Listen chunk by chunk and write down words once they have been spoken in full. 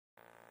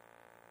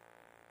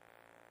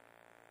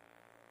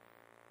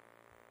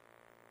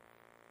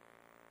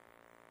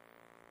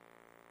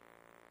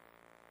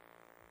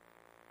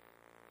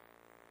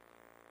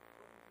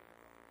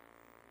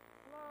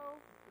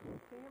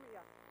Can you hear me?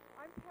 Yeah.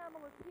 I'm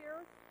Pamela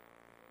Pierce.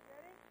 You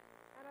ready?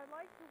 And I'd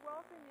like to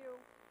welcome you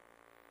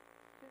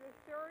to the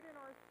third in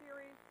our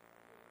series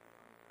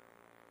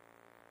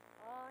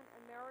on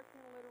American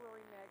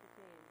Literary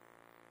Magazine.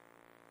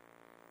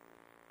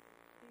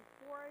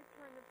 Before I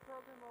turn the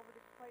program over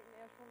to Clayton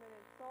Eshleman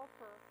and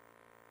Sulfur,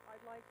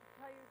 I'd like to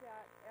tell you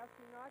that ask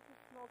you not to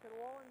smoke at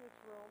all in this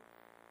room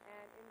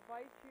and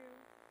invite you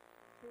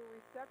to a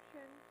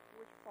reception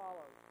which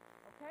follows.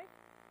 Okay?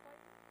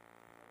 Clayton?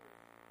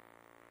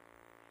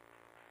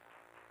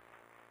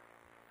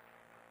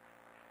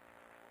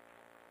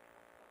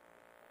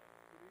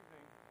 Good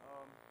evening.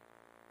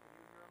 Can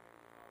you hear me?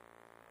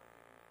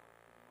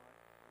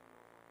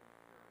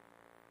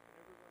 Can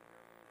everyone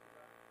hear me at the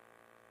back?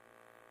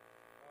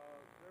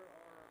 There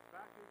are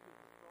back issues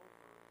of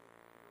Sulfur which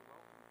you're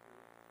welcome to.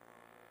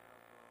 They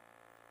have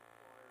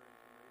flyer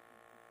information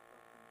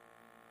instructions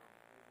in the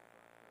table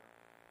back there.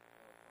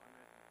 So I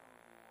imagine some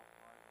of you walk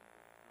by them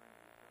during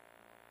the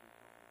reception on free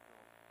help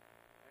yourself.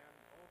 And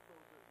also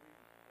that we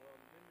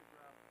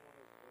mimeographed one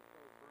of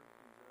Charles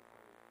Bernstein's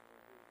essays,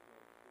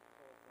 his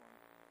thoughts on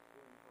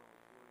William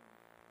Charles Williams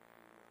at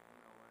the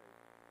MLA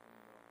in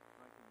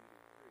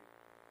 1983,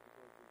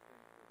 because we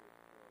think that it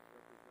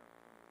represents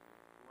some of the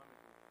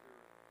polemical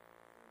spirit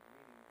and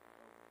meaning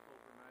of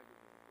Sulfur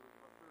magazine. So there's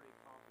about 30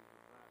 copies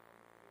of that on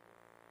the table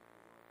that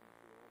you're welcome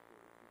to also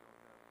if you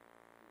don't have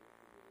the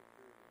issue that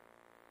appears here.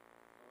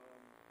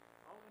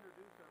 I'll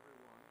introduce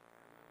everyone,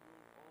 and then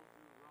we'll all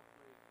do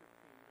roughly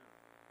 15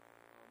 minutes,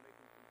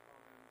 making some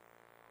comments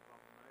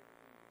about the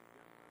magazine to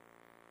begin with,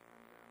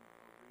 and then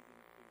reading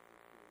a piece or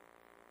two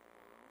of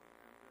our own,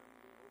 and then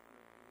we'll open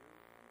it to you,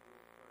 and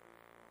we'll try to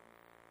make it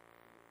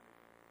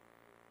easier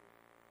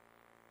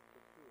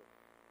to it.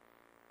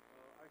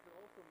 I should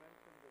also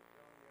mention that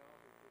John Yao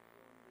has just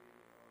won the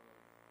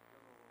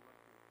General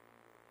Electric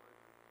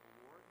Advisors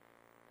Award,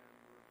 and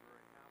we're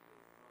very happy,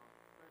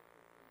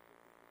 especially since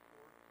it's a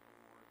support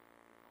award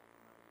to help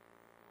the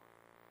magazine as well.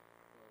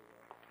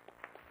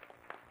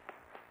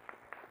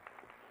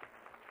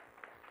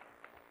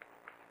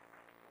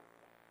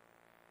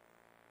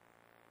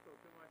 So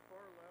to my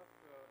far left,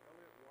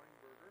 Eliot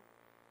Weinberger.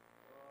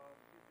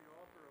 He's the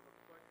author of a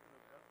collection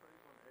of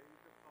essays on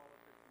Asia,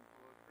 politics, and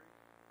poetry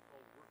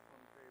called Works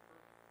on Paper,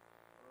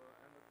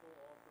 and the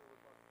co-author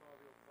with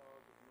Octavio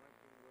Paz of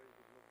 19 Ways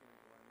of Looking at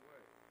Glen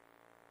Way.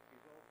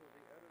 He's also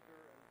the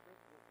editor and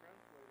principal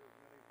translator of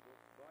many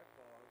books by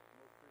Paz,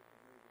 most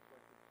recently The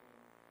Collected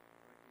Poems,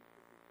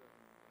 1957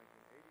 and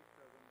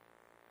 1987,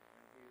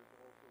 and he is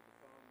also the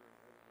founder and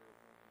editor of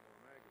Once More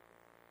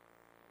magazine.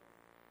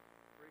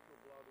 Rachel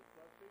Blau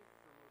DuPlessis,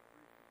 her most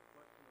recent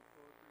collection of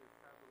poetry is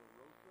Tabula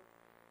Rosa,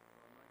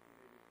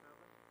 1987.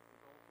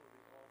 She's also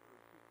the author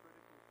of two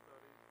critical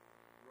studies,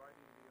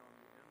 Writing Beyond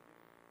the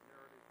Ending,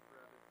 Narrative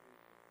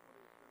Strategies of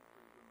 20th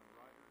Century Women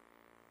Writers,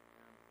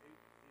 and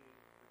H.E.,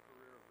 The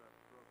Career of That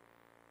Struggle.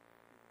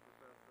 She's a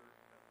professor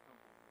at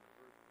Temple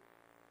University.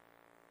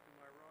 To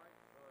my right,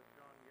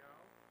 John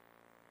Yao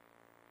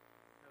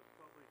has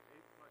published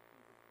 8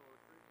 collections of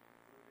poetry,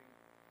 including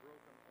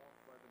Broken Off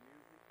by the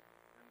Music,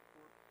 and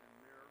Corpse and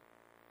Mirror,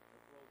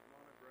 as well as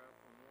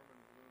monographs on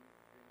Norman Bloom,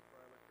 James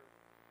Freilicher,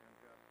 and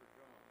Jasper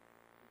John.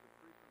 He's a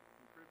frequent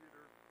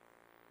contributor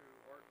to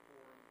Art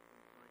Forum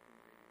since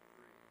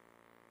 1983.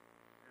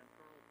 And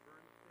Charles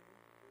Bernstein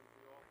is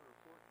the author of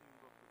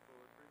 14 books of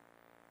poetry,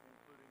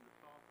 including The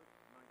Sophist,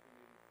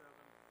 1987,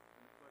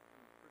 and a collection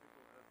of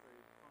critical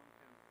essays,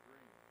 Content's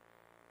Dream.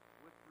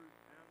 With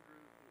Bruce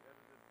Andrews, he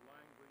edited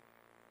Language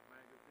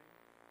magazine,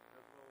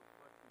 as well as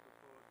collections of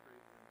poetry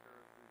in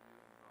Paris Review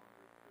and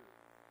Boundary 2.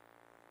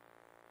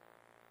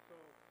 So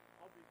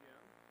I'll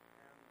begin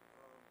and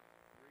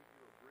read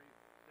you a brief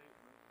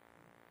statement,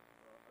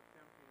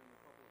 attempting in a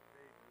couple of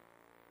pages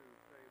to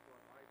say what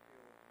I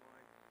feel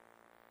my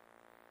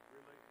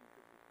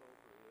relationship to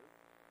Sulfur is.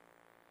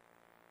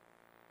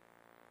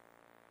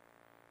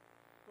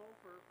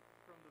 Sulfur,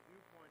 from the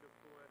viewpoint of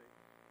poetics,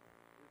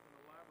 is an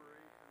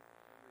elaboration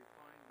and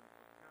refinement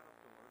of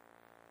Caterpillar,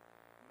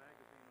 a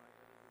magazine I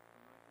edited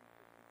from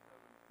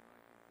 1967 to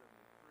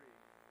 1973,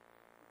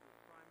 which was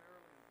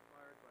primarily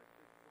inspired by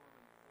Sixth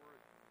Forman's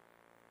origins,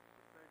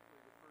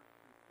 especially the first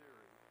 2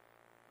 series,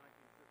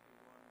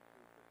 1951 to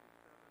 57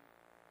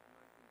 and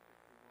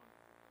 1961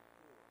 to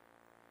 64.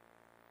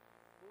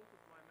 Both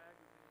of my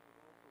magazines have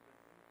also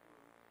been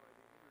influenced by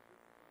the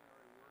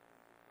interdisciplinary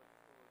workings of such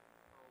poets as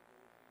Charles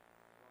Olson,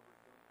 Robert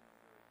Duncan, and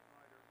Barry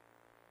Snyder,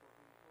 for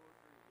whom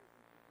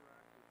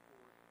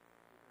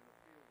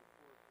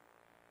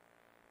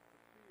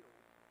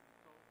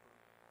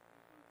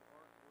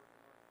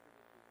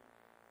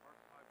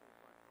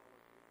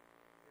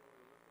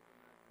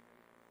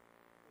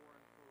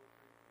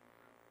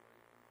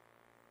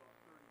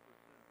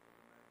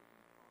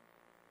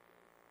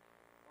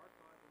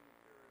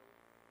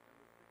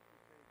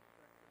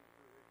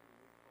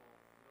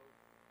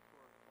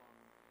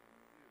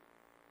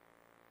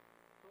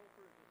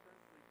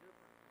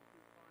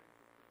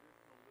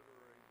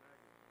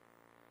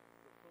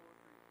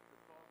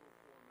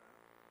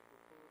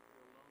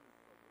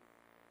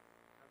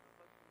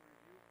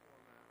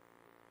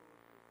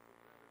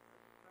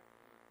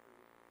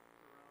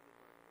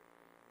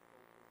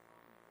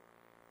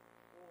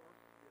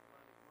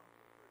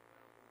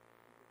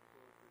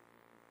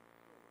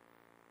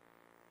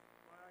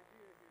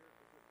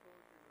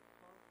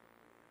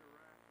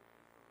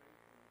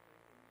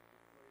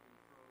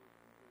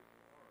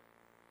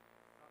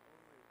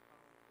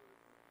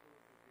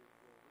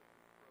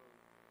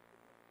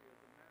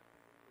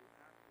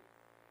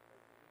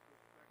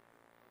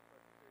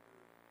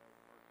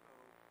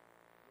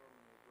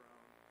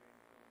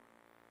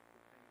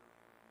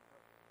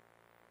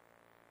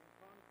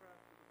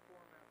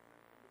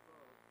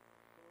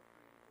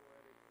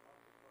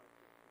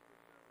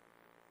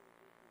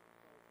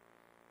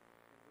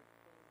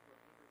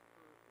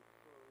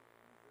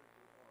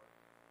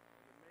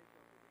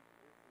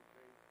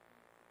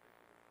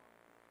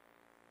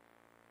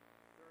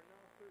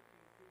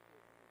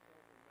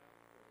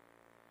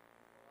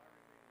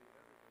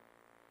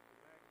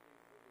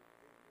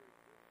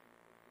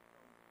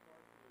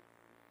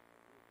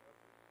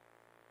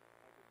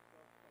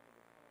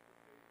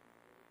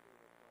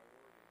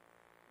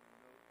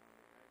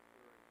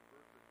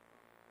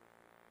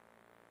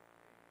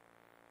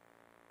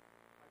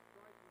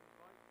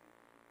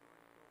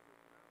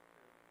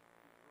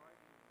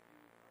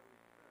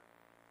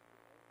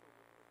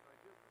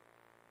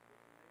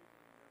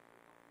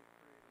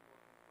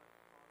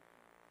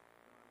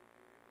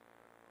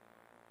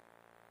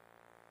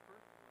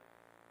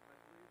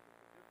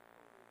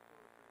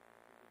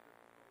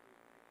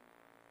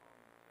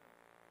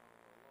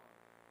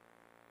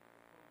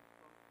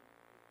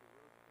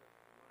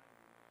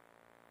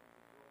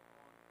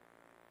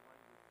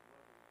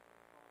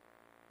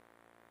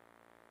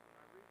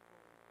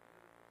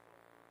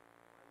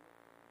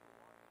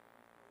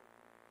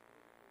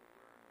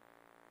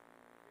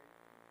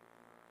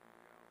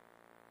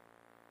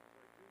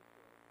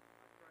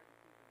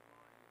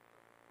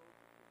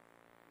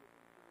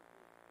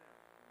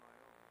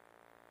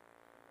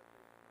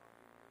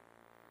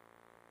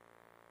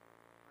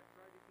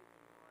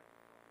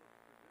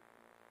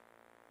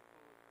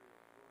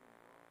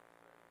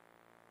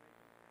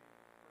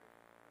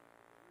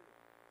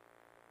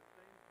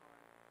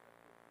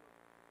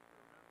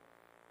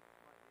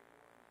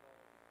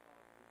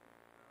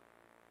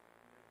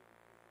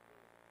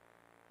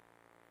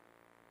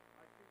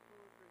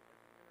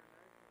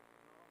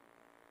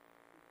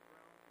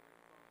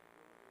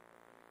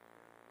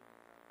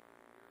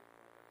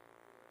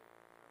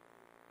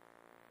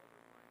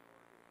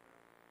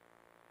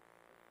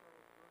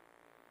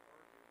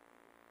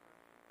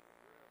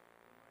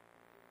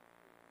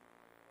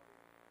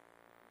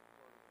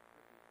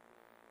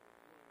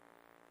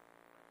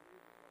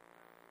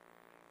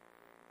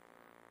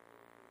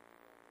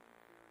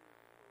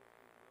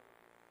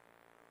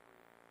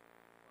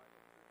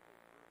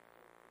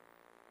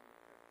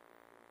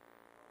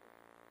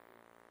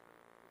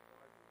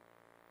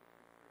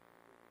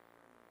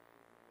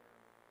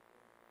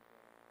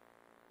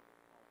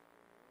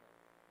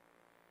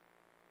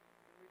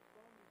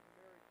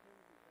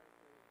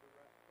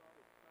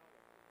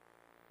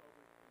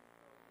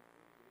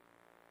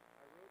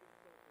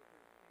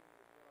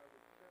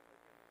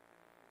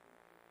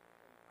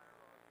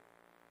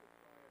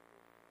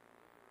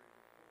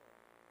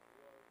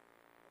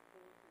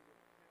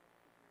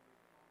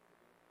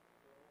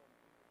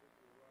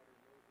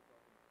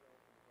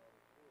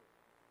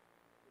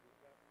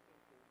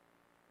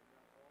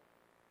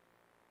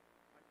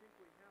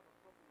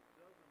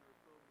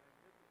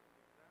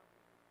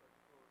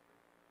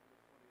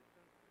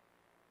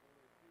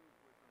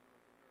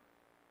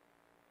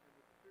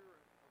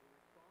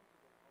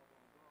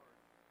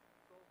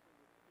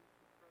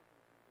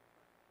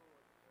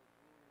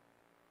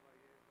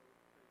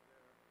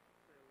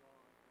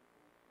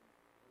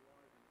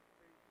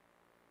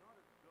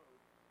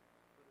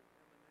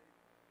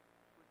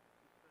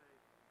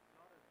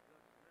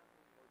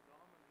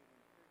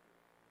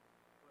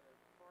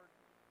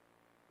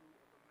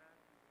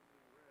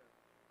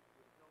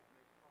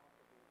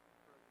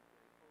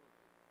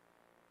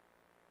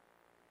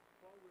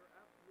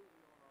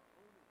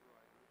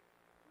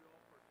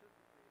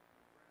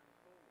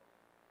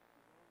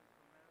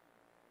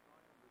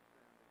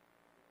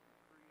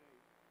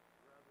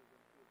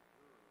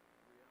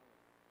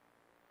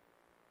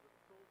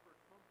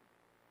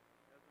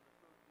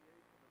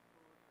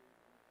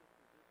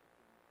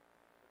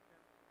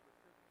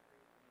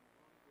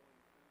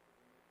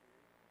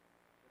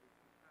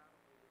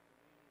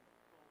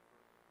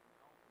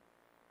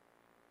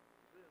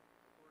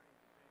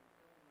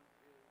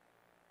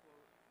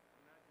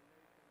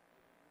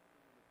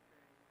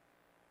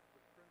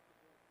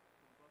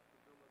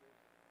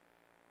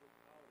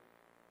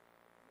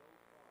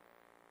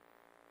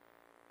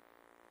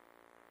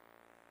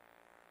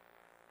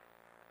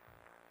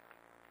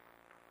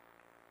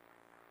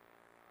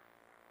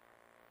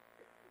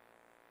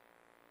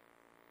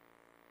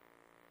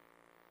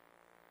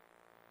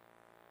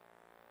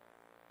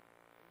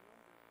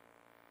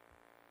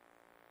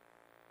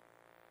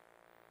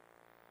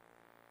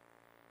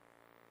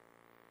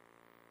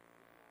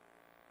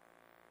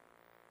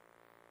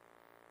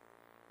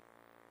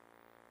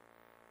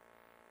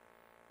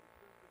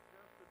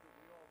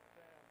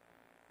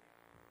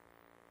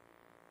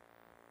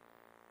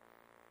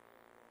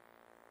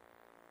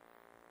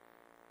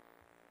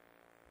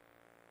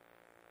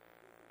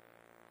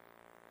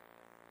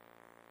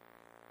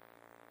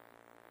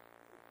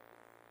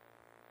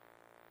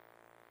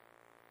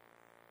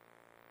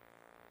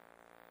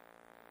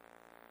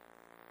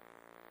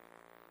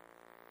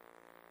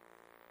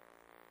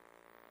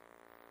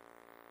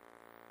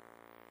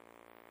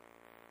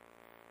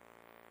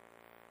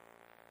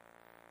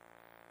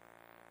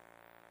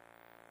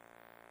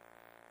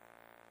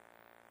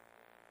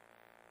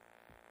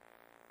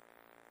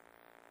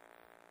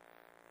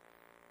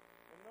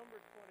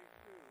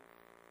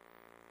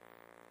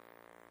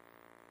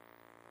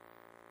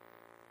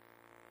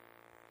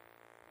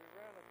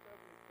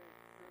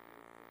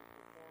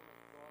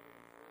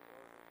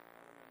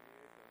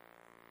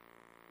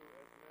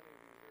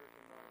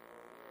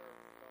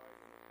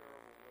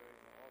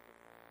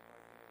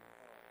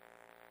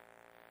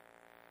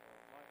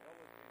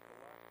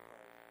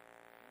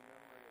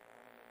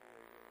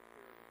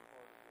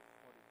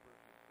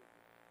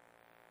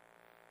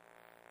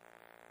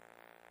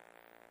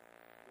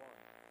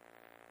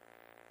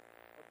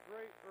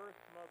great Earth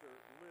Mother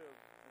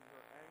lives in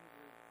her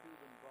angry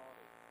human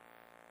body,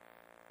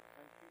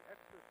 and she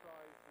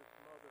exercised this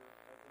mother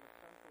as an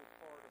essential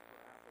part of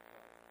her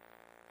appetite.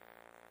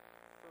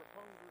 Her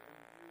hunger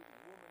imbued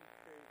woman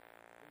shape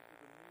into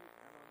the neat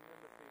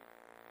anonymity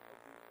of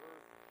the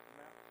Earth's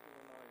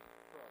masculinized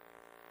crust.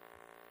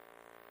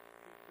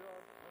 She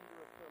dug under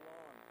a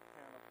salon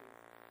canopy.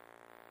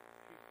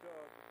 She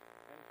dug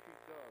and she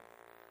dug.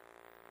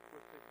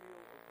 With the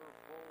heel of her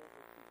bowl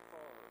that she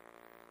carved,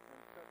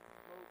 and set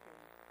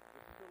smoking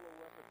the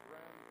silhouetted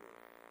grandeur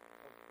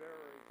of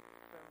buried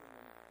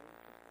feminine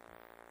ancientness.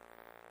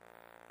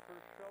 Her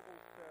shovel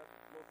said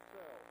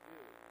Locelle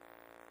is,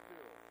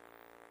 still,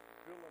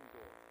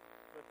 Willendorf,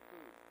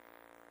 Lefou,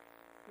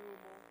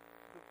 Hummel,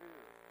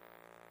 Severe,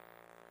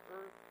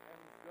 earth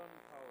and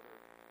gunpowder,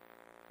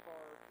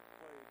 carved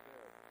clay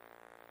bed.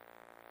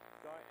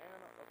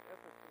 Diana of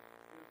Ephesus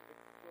is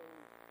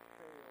exposed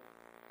shale.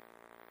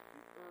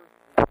 The earth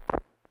is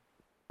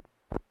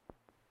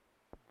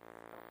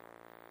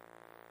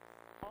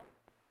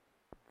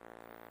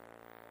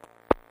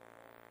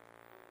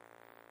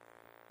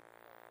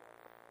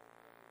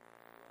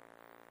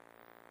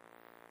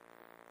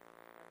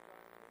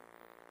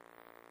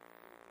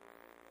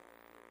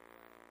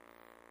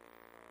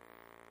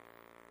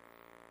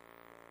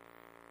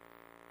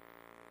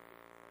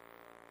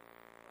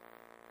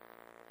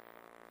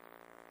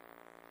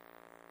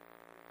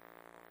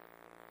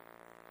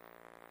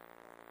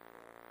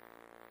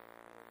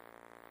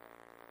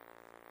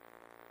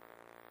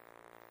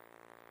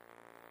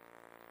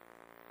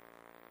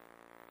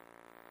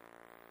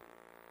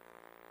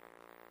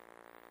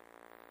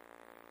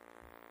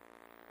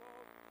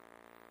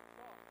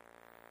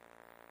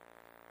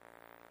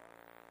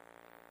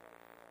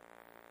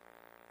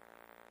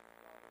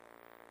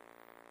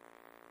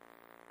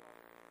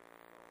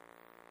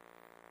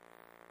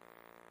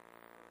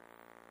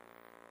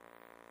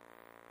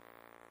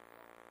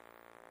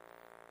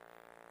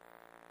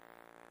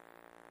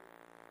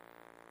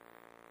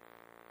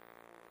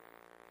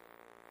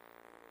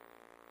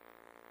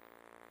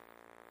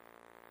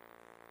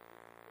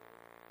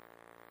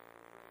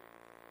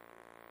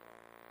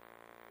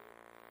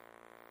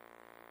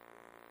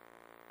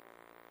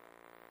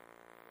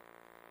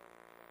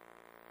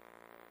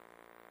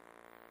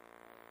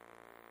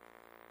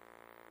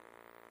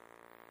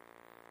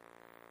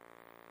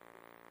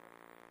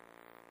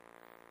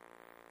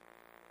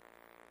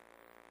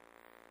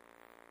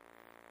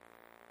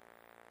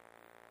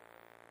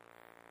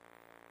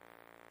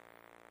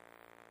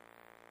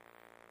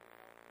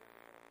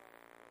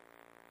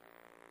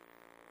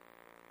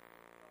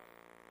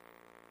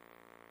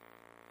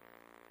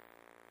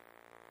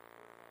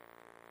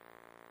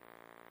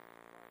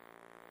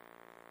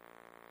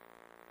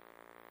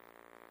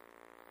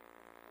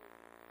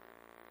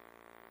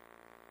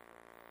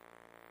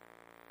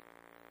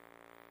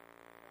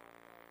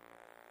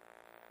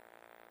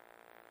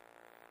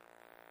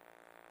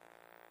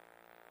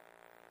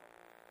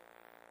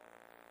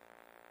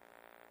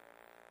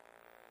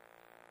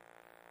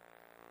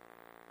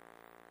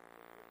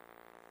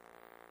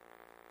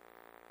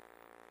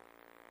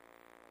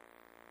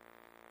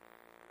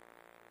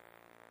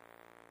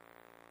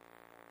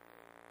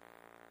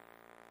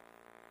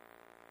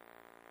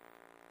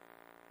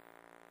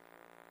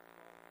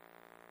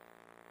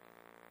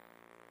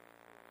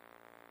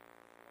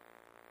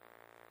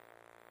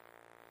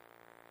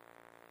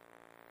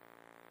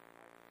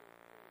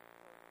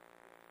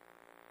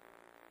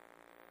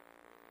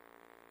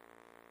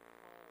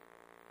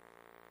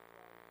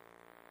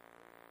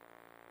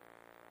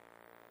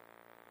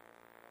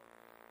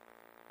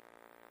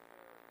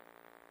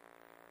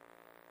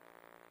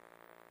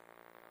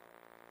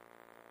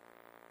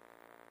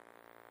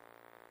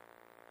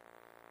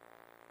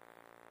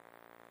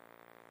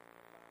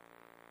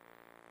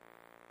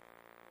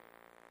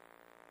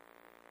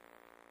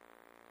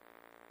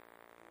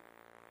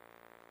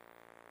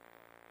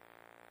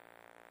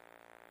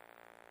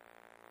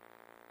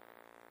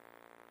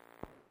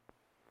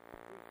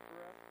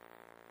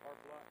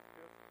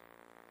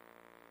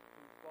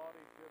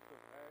body dipped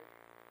of ash,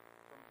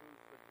 from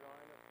whose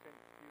vagina pink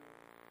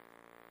fumes,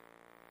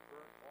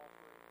 burnt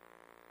offering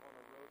on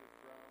eroded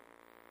ground.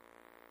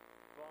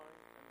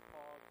 Vines and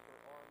pods, her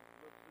arms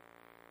lifted,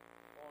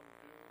 on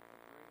dune a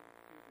green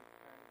suited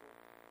tangle.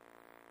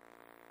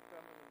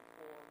 Feminine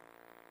form,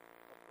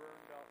 a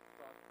burned out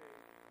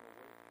stockade in a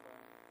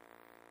wasteland.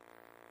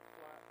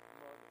 Flat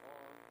mud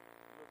arms,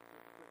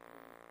 lifted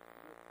quickly,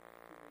 lift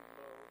to me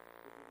low,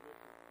 the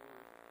delicious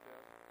word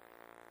death.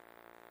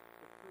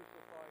 The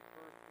crucified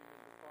bursting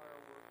into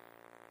fireworks,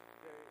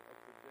 day of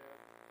the dead.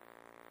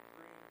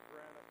 Green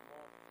granite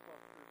moss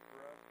clustered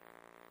breath,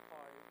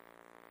 pipe,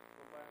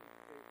 the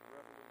landscape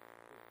reveling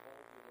in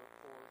albular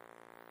course.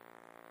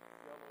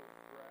 Yellow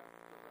grass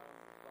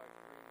surrounded by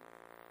green,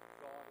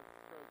 goddess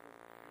present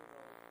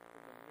Juno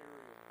in the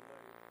myriad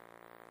blades.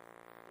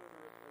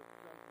 Clitoris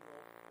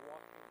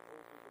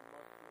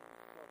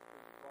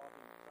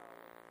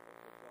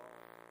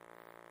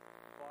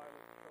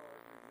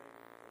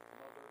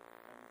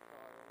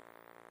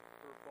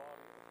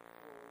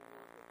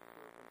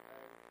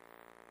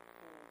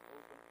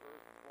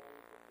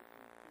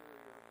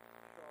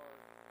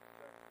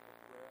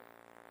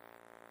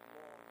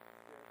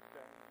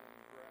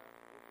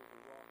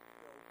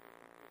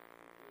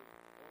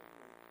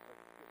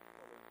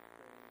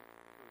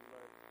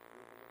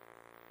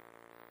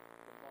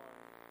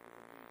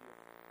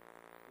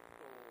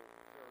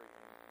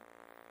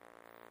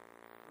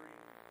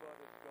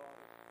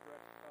goddess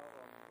stretched out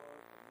on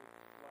mud amid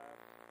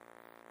slabs,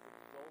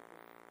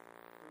 exultant,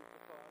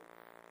 crucified.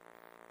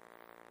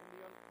 And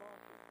the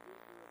unconscious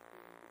figure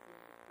appearing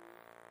between the two,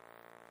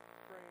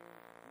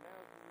 strange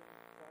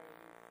Nazarene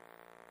Chinese,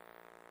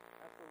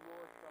 at the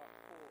Rorschach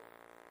core,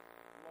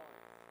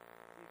 life,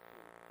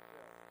 equals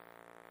death.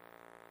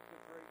 The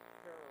great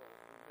peril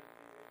in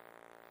Mendiation,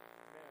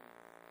 men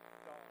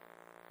die,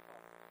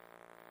 hot.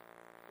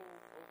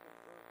 Cold open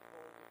earth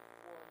bulbous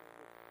swarming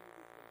with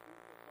cubic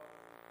Medusa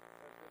vines,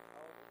 as if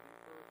out of the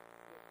earth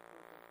split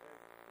serpent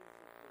eggs,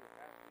 ceaselessly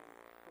happy,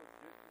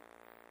 prodigious,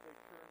 they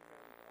turn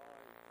men's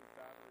eyes to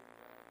battering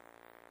down.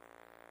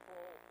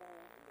 Crawl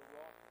hole in the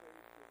rock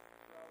face with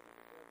shrouded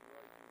head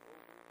rising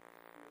over,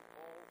 he is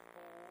all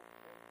whole,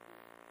 empty,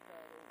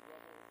 shadow,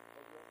 rubble,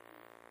 a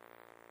refuge.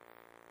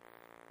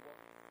 What,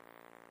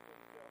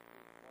 when death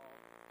is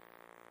lost,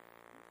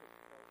 you could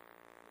touch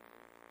the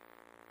nature.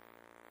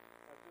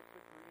 As if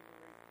the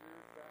greenery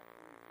reared back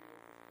to reveal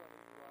the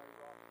sunny dry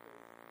rock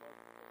face, mud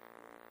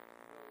texture,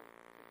 no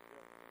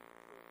suggestion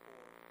for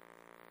form.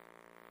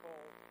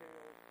 Tall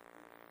tails,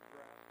 green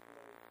grass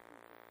blades,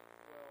 creepers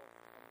swell,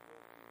 a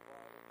milky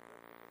violet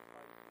replica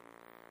Pisces,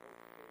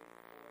 okay,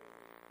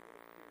 oily, it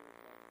appears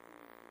like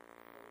pools of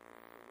smoke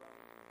and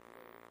surrounding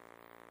blaze.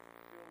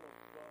 Still of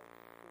dust,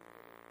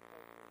 cumulus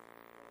puzzling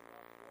we know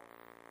not what,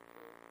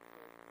 earth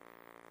present,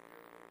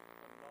 nearly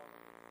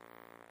anonymous,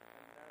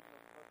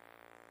 anonymous,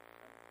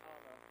 and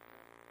Anna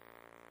men.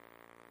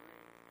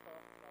 Green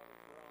puffs out of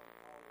brown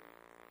hours,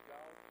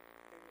 gouged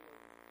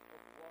tailors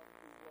of one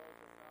who was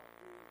and now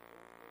is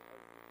only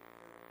as the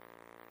discern.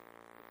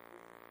 The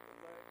feet, the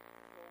legs,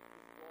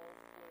 sculpted wall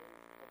clay,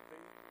 a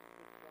basin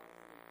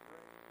divinely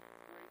drained,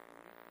 great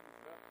leaky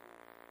vessel,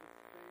 the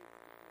space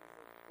between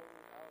her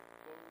bowed out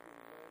bowed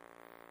legs,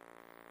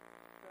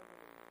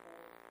 feminine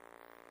force,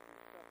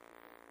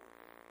 receptacle for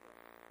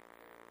insect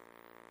hair,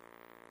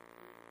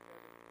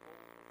 three-headed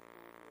bowl of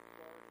silver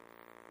garden,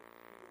 the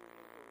seal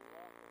over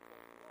rock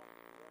upon rock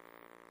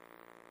rusted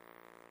creeping.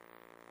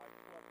 I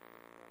clutch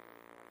the center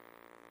of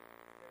my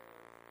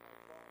hair, my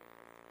body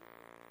a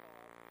sleeping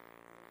pod,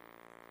 smooth,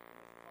 and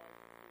the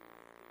tide pool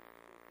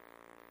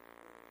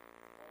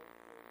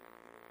also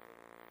reveals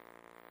it.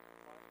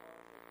 My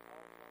arm is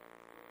outlined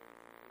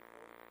grains in the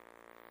earth,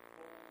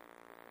 bold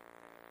with the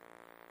hand.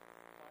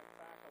 My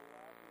back a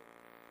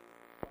labyrinth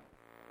circled by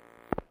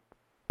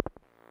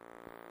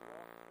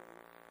rock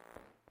face,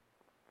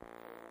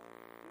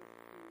 this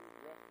too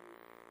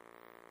refuge,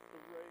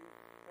 the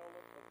raised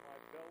pellet of my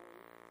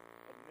belly,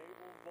 a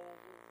navel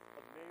vulva,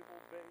 a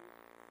navel base,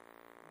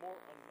 more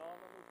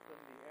anonymous than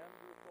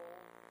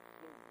Neanderthal,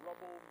 the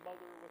rubble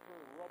mother with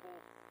her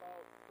rubble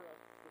spout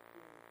pressed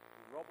between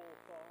rubble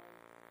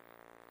thighs,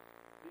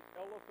 the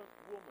elephant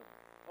woman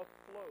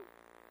afloat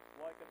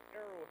like an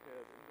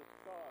arrowhead in the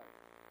sky,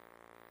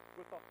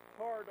 with a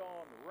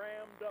hard-on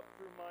rammed up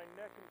through my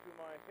neck into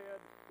my head,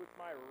 with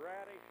my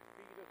radish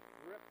fetus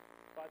gripped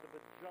by the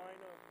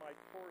vagina my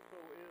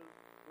torso is,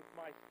 with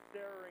my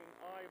staring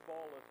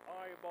eyeball as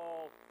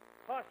eyeball.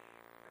 Hush,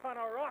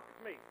 rock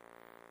me!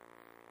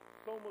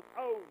 Somos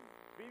aún,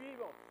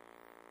 vivimos!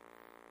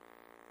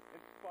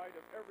 In spite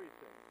of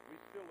everything, we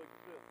still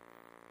exist,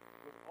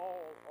 with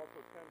all our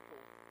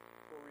potential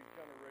for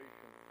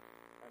regeneration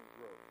and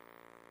growth.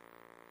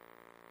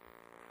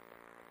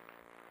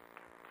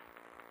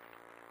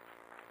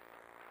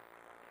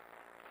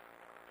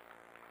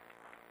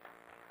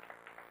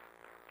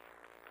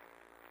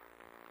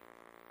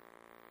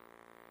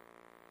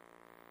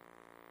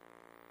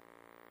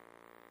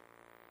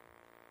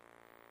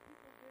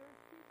 People, there are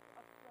seats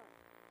up front.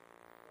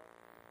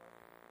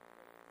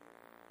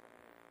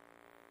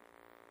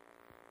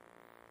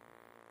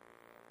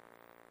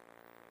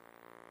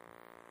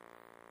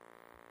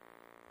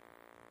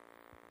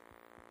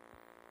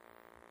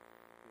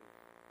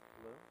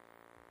 Hello?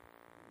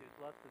 There's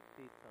lots of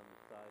seats on the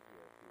side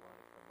here if you want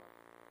to come up.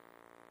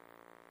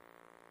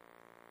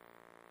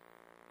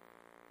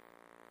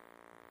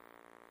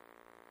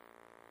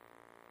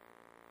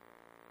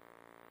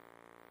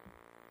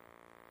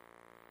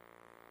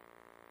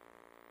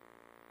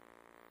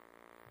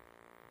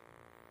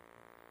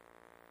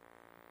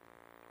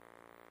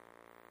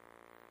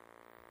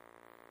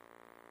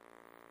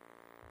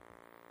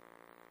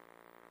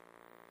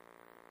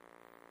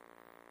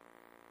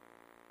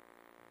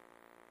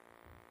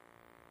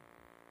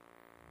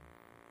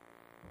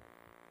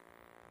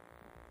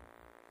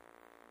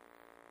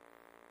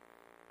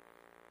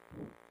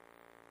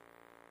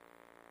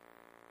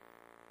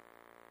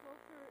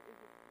 Sulfur is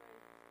a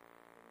place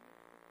in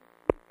which the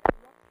critique and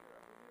rupture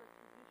of the lyric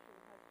tradition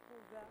has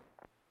pulled back.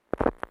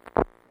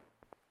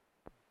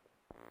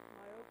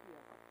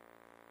 Myopia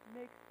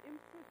makes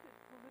implicit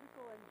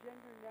political and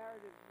gender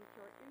narratives which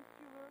are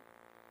insular,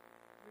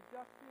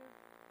 reductive,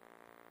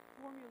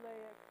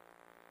 formulaic,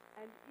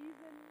 and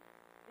even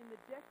in the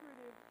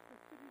decorative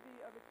placidity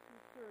of its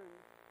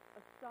concerns,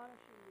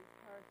 astonishingly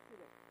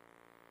parasitic.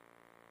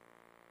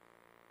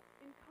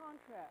 In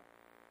contrast,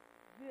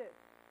 this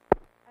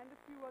and a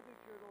few other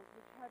journals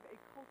which have a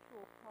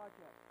cultural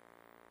project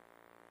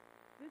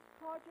This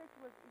project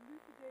was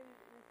elucidated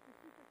in a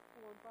specific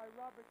form by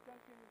Robert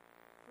Duncan's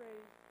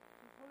phrase,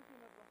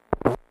 Symposium of the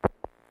Whole.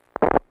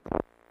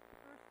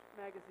 First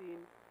magazine,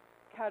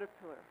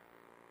 Caterpillar.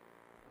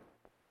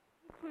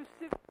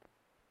 Inclusivity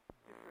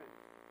difference.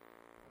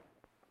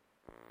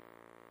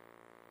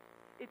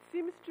 It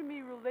seems to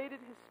me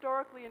related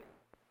historically in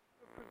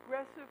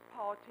progressive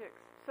politics,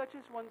 such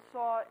as one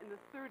saw in the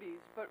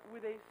 30s, but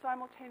with a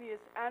simultaneous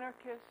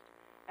anarchist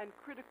and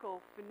critical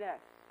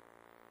finesse.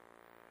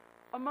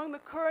 Among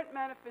the current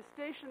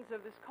manifestations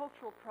of this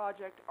cultural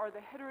project are the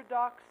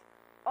heterodox,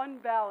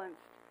 unbalanced,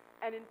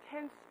 and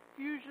intense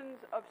fusions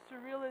of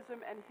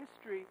surrealism and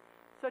history,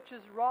 such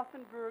as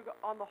Rothenberg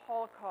on the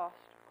Holocaust,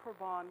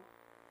 Korban,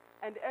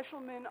 and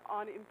Eshleman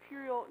on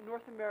Imperial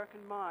North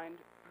American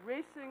Mind,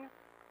 racing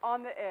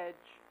on the edge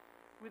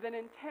with an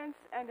intense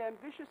and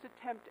ambitious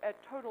attempt at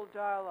total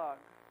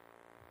dialogue.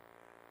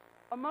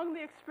 Among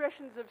the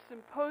expressions of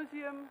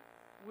symposium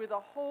with a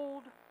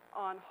hold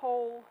on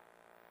whole,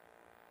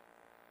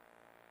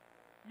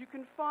 you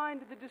can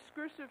find the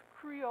discursive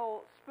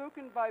Creole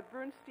spoken by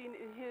Bernstein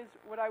in his,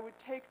 what I would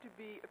take to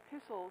be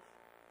epistles,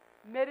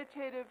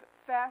 meditative,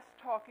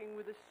 fast-talking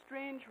with a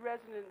strange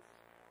resonance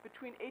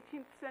between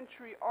 18th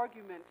century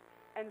argument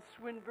and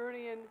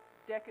Swinburnian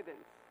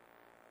decadence.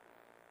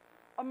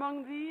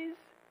 Among these,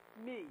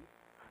 me,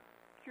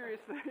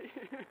 curiously,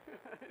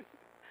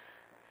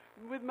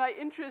 with my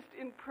interest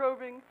in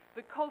probing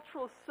the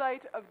cultural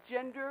site of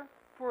gender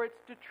for its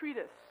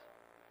detritus,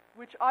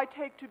 which I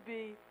take to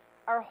be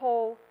our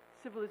whole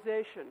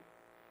civilization.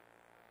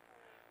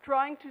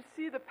 Trying to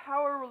see the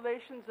power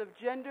relations of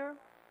gender,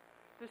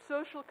 the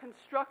social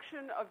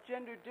construction of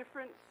gender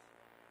difference,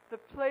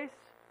 the place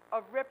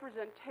of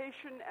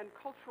representation and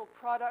cultural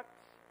products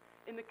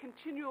in the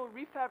continual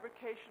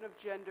refabrication of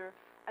gender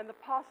and the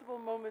possible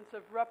moments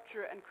of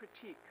rupture and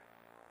critique.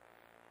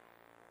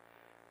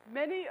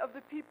 Many of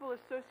the people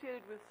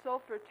associated with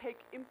Sulfur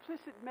take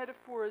implicit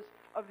metaphors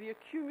of the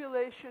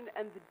accumulation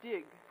and the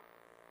dig,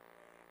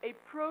 a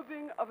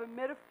probing of a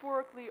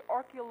metaphorically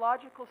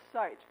archaeological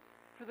site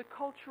for the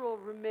cultural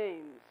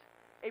remains,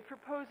 a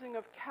proposing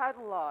of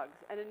catalogues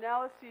and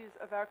analyses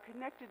of our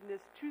connectedness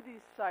to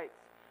these sites,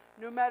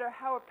 no matter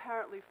how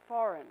apparently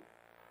foreign.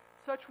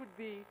 Such would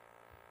be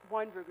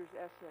Weinberger's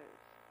essays.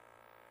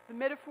 The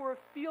metaphor of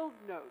field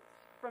notes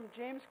from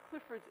James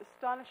Clifford's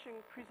astonishing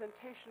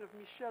presentation of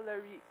Michel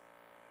Léris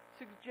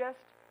suggest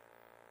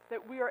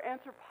that we are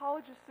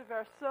anthropologists of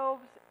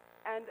ourselves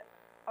and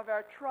of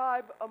our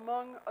tribe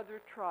among other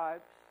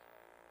tribes.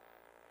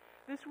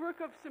 This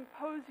work of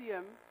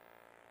symposium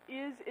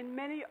is, in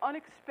many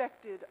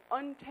unexpected,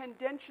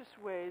 untendentious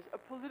ways, a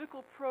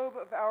political probe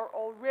of our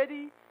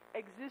already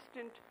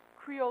existent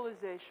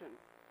creolization.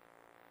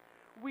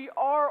 We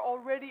are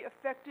already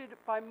affected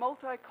by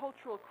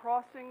multicultural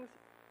crossings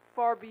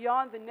far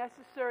beyond the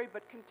necessary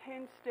but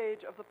contained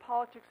stage of the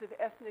politics of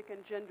ethnic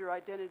and gender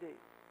identity.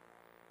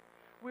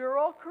 We are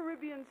all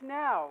Caribbeans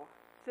now,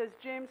 says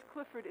James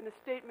Clifford in a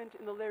statement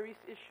in the Léris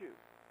issue.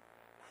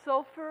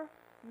 Sulfur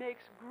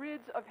makes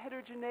grids of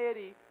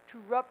heterogeneity to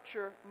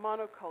rupture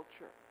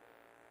monoculture.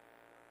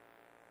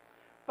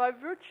 By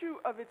virtue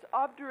of its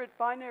obdurate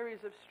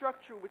binaries of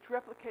structure which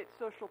replicate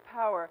social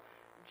power,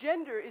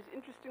 gender is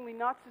interestingly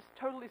not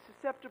totally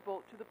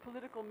susceptible to the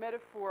political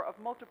metaphor of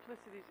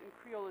multiplicities in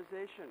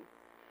creolization,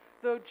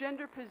 though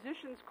gender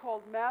positions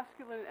called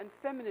masculine and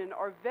feminine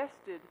are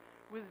vested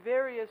with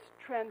various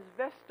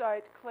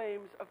transvestite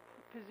claims of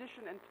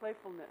position and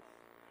playfulness.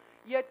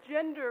 Yet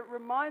gender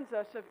reminds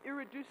us of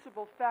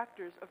irreducible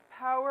factors of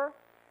power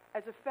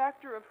as a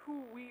factor of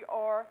who we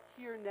are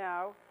here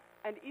now,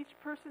 and each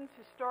person's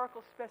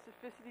historical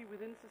specificity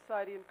within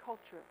society and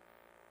culture.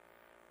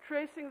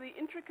 Tracing the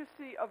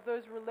intricacy of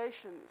those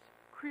relations,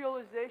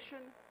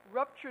 creolization,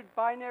 ruptured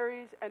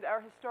binaries, and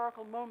our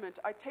historical moment,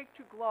 I take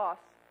to gloss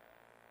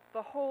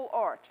the whole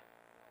art,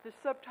 the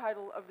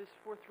subtitle of this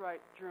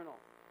forthright journal.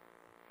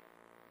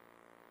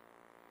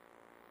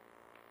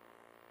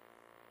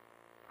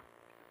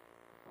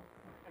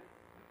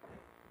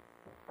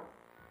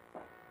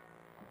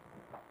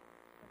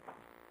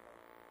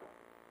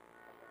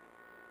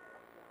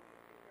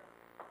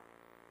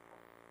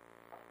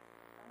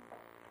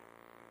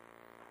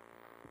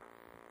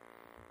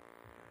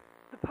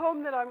 The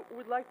poem that I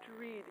would like to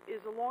read is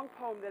a long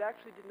poem that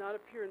actually did not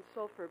appear in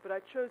Sulfur, but I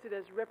chose it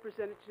as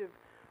representative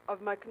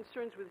of my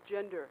concerns with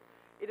gender.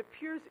 It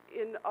appears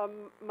in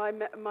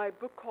my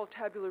book called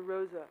Tabula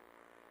Rosa.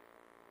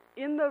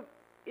 In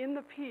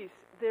the piece,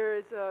 there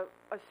is a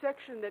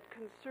section that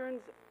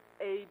concerns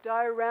a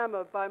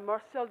diorama by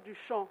Marcel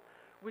Duchamp,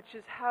 which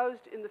is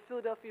housed in the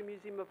Philadelphia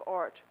Museum of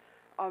Art.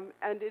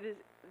 And it is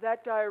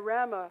that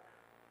diorama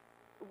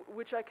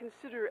which I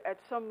consider at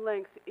some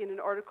length in an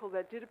article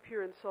that did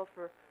appear in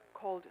Sulfur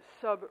called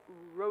Sub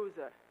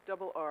Rosa,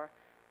 double R,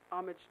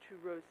 Homage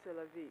to Rose C'est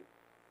la Vie.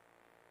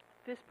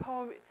 This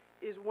poem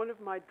is one of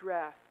my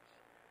drafts.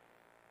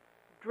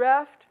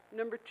 Draft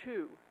number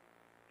 2,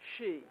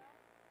 She.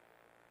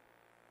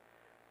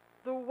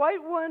 The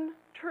white one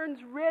turns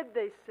red,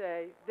 they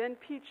say, then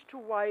peach to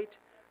white,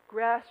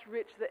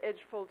 grass-rich the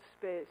edgefold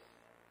space,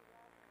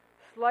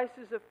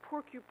 slices of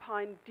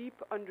porcupine deep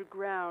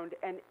underground,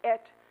 and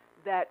et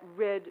that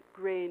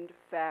red-grained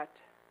fat.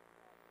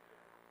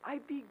 I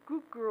be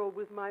goop girl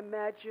with my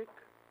magic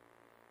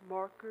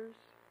markers.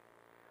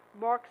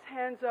 Marks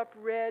hands up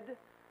red,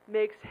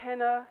 makes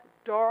henna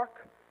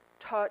dark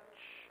touch.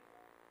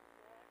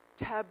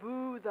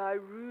 Taboo thy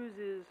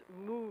ruses,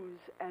 moos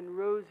and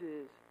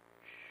roses.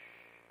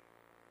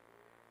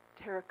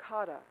 Shh.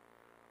 Terracotta,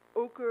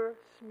 ochre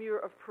smear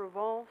of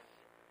Provence,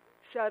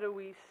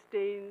 shadowy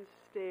stains,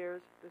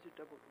 stairs. Those are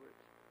double words.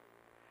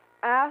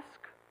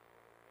 Ask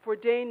for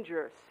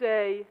danger.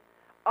 Say,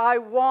 I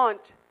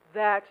want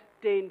that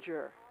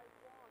danger.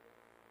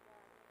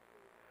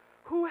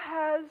 Who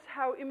has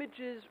how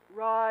images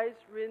rise,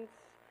 rinse,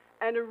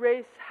 and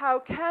erase? How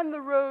can the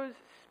rose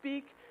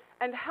speak?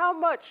 And how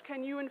much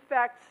can you in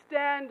fact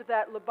stand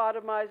that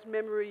lobotomized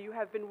memory you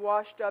have been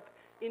washed up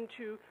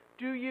into?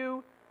 Do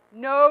you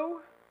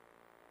know?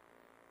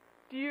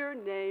 Dear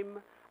name,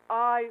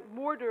 I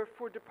mortar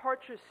for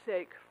departure's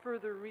sake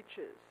further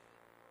reaches,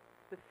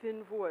 the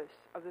thin voice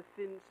of the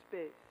thin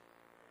space.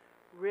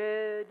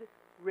 Red,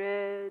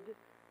 red,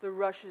 the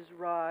rushes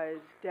rise,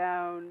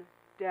 down,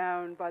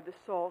 down by the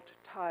salt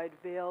tide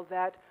veil,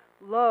 that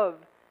love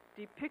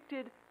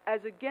depicted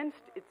as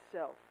against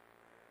itself.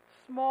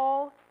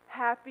 Small,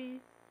 happy,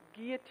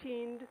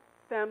 guillotined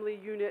family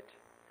unit,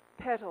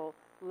 petal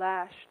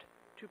lashed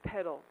to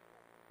petal.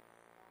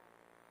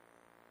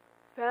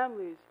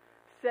 Families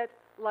set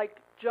like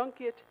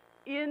junket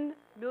in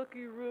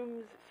Milky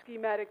Room's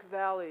schematic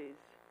valleys.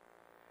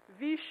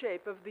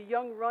 V-shape of the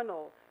young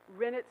runnel,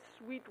 rennet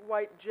sweet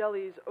white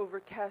jellies over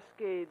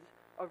cascades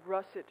of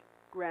russet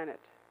granite.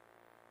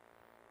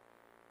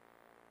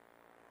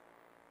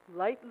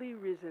 Lightly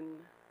risen,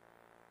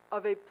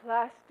 of a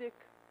plastic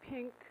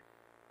pink,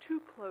 too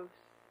close,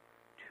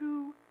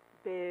 too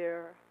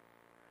bare,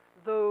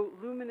 though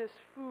luminous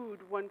food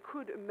one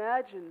could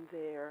imagine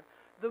there.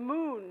 The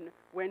moon,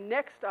 when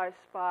next I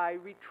spy,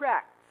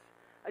 retracts,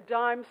 a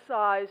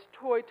dime-sized,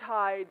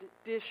 toy-tied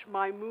dish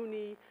my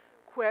moony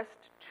quest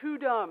too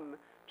dumb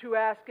to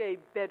ask a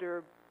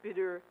better,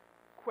 bitter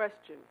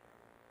question.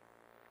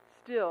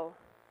 Still,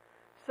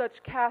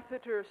 such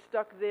catheter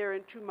stuck there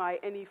into my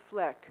any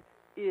fleck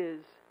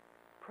is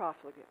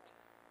profligate.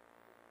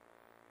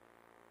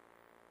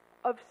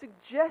 Of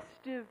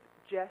suggestive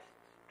jests,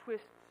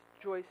 twists,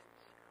 joists,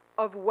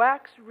 of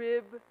wax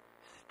rib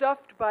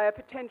stuffed by a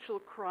potential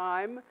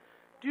crime,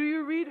 do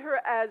you read her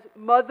as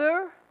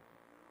mother,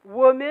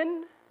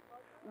 woman,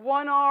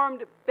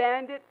 one-armed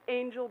bandit,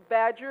 angel,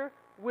 badger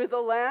with a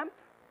lamp?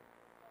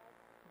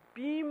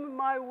 Beam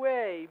my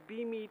way,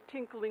 be me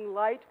tinkling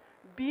light,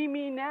 be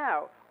me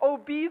now. Oh,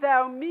 be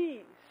thou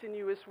me,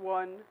 sinuous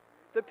one.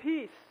 The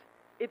piece,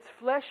 it's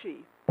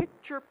fleshy,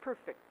 picture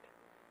perfect,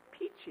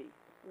 peachy,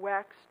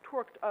 wax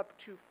torqued up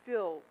to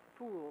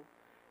fool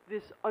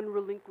this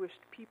unrelinquished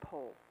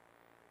peephole.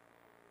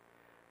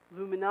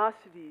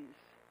 Luminosities,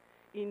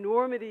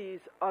 enormities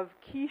of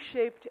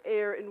key-shaped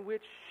air in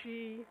which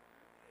she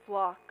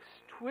flocks,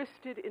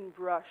 twisted in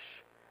brush,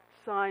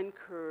 sine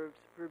curves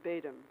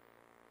verbatim.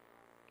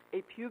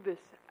 A pubis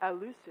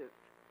allusive,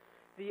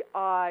 the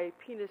eye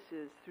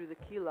penises through the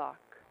keylock.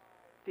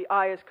 The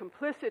eye is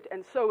complicit,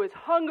 and so is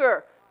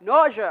hunger,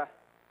 nausea,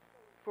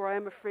 for I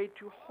am afraid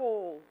to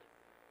hold,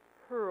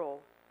 hurl,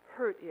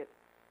 hurt it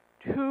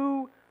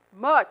too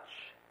much,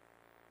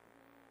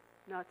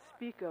 not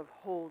speak of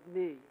hold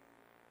me.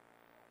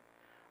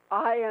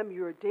 I am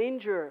your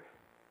danger.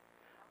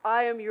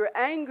 I am your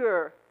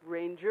anger,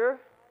 ranger.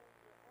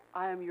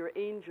 I am your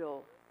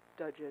angel,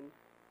 dudgeon.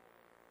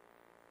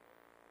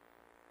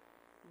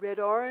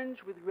 Red-orange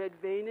with red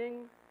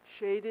veining,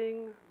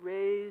 shading,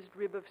 raised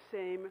rib of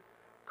same,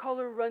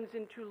 color runs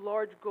into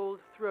large gold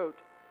throat,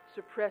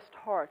 suppressed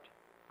heart,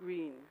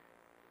 green.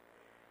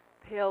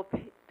 Pale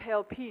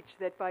peach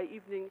that by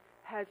evening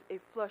has a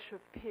flush of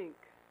pink.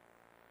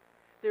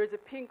 There is a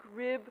pink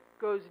rib,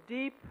 goes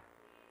deep,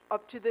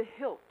 up to the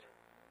hilt.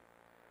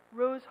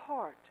 Rose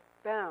heart,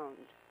 bound.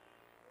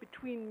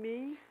 Between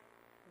me,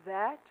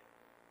 that,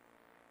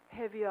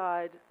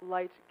 heavy-eyed,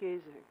 light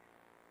gazing.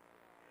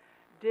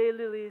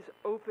 Daylilies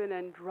open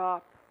and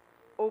drop,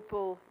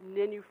 opal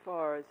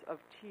nenufars of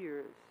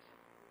tears.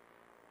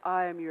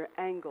 I am your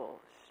angle,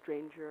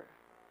 stranger.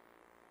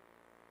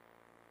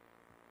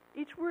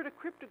 Each word a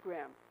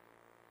cryptogram,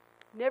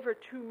 never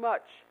too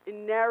much,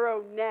 in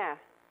narrow nah,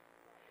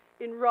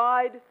 in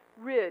ride,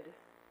 rid,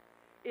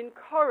 in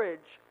courage,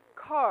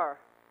 car,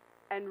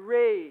 and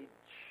rage,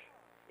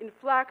 in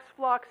flax,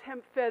 flocks,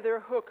 hemp feather,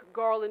 hook,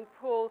 garland,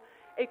 pull,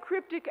 a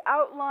cryptic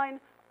outline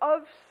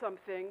of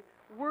something,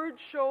 word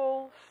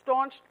shoal,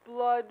 staunched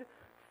blood,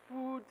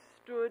 food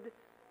stood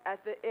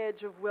at the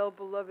edge of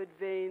well-beloved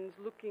veins,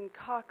 looking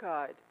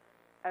cockeyed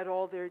at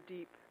all their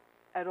deep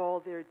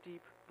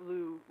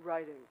blue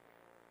writing.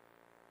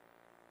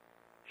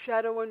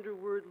 Shadow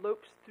underword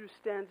lopes through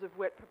stands of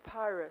wet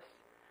papyrus,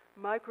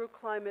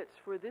 microclimates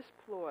for this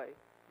ploy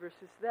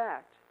versus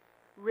that.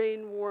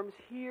 Rain warms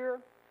here,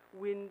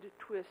 wind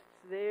twists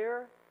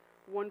there,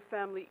 One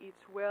family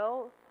eats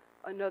well,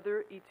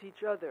 another eats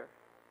each other.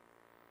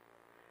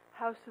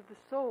 House of the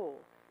soul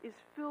is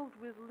filled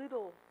with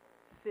little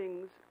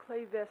things,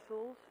 clay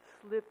vessels,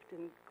 slipped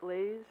and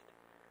glazed,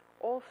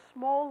 all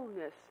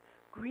smallness,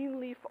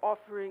 green leaf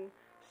offering,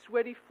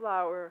 sweaty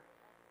flower,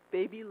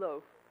 baby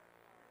loaf.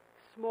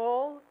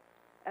 Small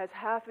as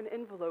half an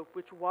envelope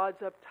which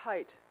wads up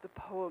tight the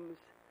poem's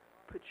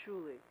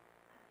patchouli.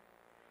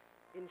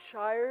 In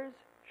shires,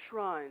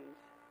 shrines,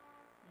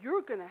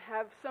 you're going to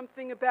have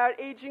something about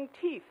aging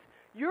teeth.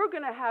 You're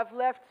going to have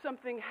left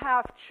something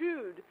half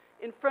chewed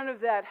in front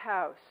of that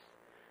house.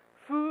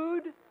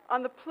 Food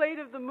on the plate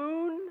of the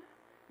moon,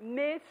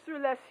 né sur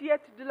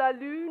l'assiette de la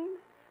lune,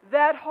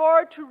 that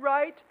hard to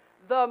write,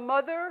 the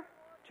mother,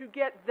 to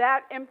get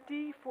that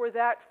empty for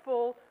that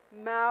full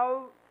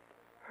mouth,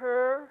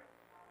 her,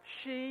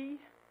 she,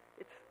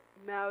 it's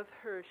mouth,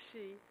 her,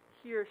 she,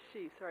 here,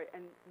 she, sorry,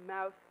 and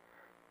mouth,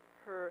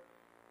 her,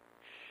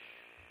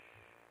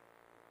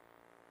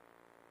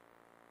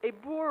 a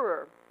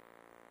borer,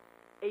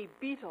 a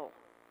beetle,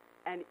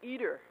 an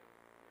eater.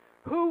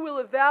 Who will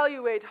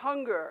evaluate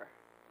hunger?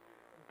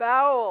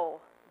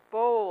 Bowel,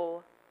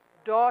 bowl,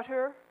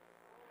 daughter.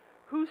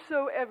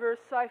 Whosoever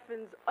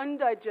siphons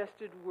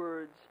undigested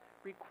words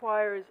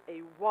requires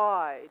a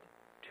wide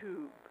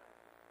tube.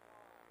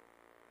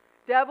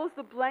 Dabbles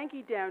the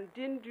blankie down,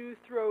 din do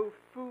throw,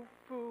 foo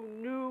foo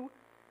new,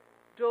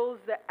 dulls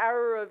the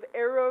error of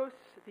eros,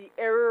 the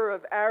error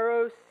of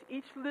aros,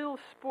 each little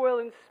spoil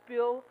and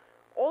spill,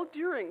 all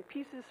during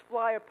pieces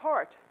fly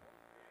apart,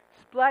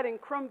 splatting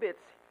crumbits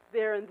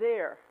there and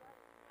there.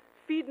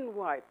 Feed and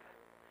wipe,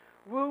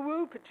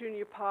 woo-woo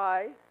petunia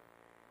pie,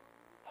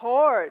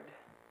 hard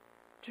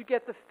to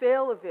get the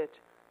fail of it,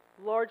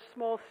 large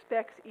small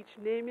specks each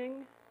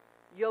naming,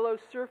 yellow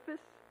surface,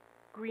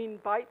 green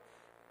bites,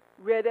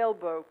 red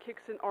elbow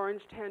kicks an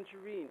orange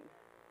tangerine.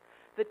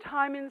 The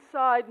time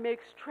inside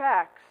makes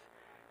tracks,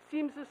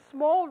 seems a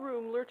small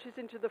room lurches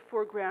into the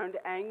foreground,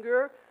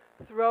 anger,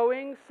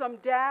 throwing, some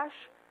dash,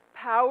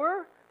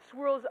 power,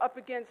 swirls up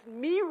against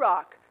me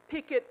rock,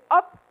 pick it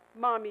up,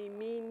 mommy,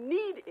 me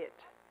need it.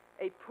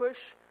 A push,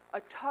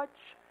 a touch,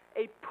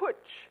 a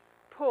putsch,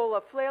 pull,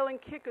 a flailing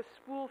kick, a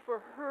spool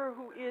for her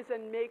who is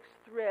and makes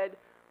thread,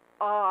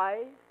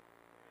 I,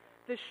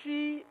 the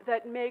she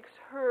that makes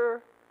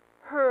her,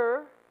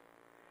 her,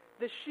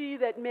 the she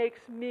that makes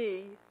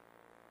me,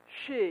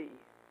 she.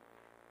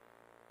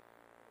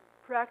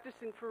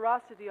 Practicing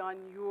ferocity on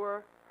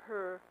your,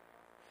 her,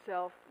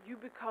 self, you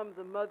become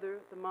the mother,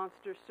 the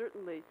monster,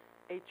 certainly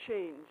a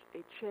change,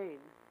 a chain.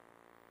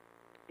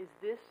 Is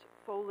this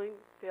foaling,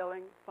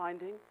 failing,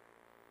 finding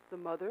the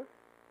mother?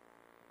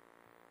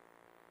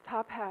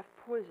 Top half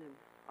poison,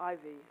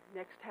 ivy,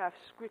 next half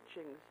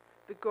scritchings,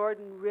 the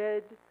garden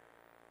red,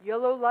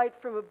 yellow light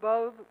from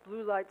above,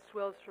 blue light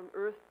swells from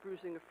earth,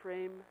 bruising a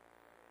frame.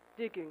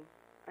 Digging,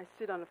 I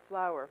sit on a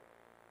flower.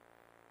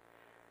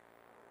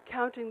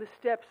 Counting the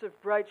steps of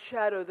bright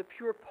shadow, the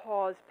pure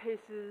pause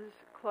paces,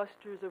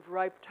 clusters of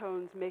ripe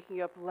tones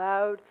making up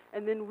loud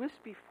and then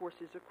wispy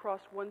forces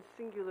across one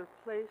singular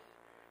place,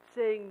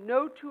 saying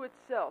no to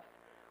itself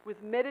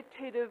with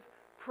meditative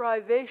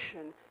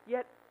privation,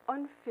 yet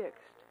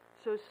unfixed,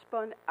 so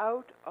spun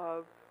out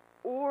of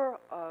or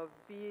of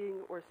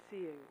being or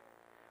seeing,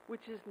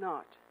 which is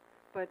not,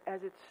 but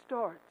as it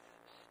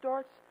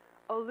starts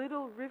a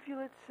little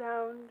rivulet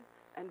sound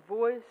and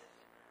voice,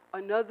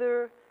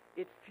 another,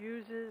 it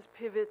fuses,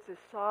 pivots, a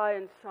sigh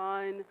and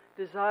sign,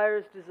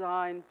 desires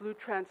design, blue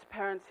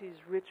transparencies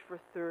rich for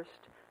thirst.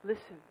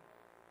 Listen.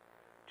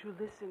 To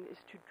listen is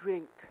to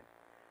drink.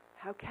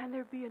 How can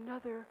there be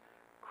another?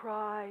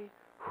 Cry.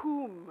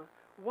 Whom?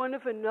 One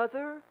of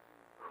another?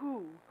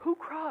 Who? Who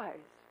cries?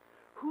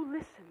 Who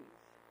listens?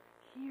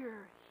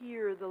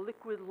 Here, the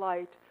liquid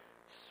light,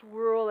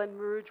 swirl and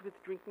merge with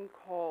drinking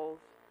calls,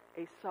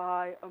 a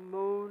sigh, a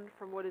moan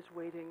from what is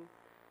waiting,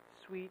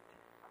 sweet,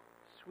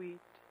 sweet,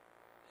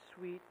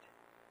 sweet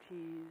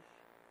tease,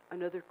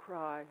 another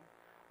cry,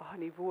 a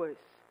honey voice,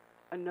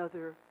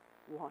 another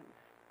one.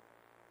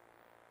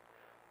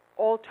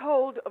 All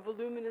told, a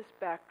voluminous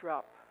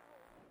backdrop.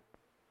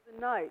 The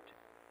night,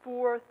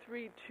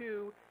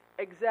 4:32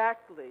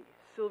 exactly,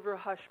 silver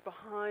hush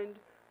behind,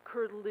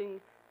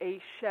 curdling a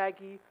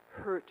shaggy,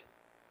 hurt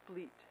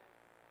fleet.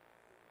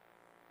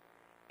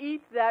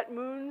 Eat that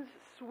moon's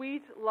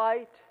sweet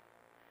light.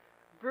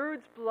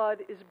 Bird's blood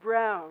is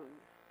brown.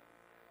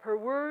 Her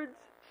words,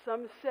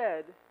 some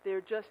said,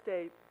 they're just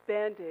a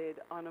band-aid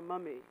on a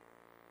mummy.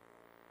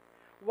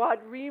 Wad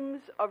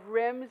reams of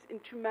rems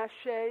into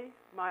mache,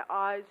 my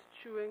eyes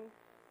chewing.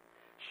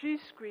 She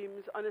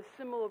screams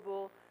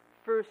unassimilable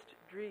first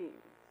dreams.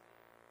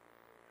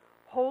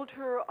 Hold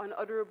her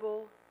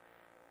unutterable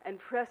and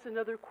press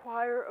another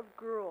choir of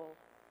girl,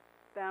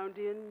 bound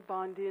in,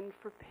 bond in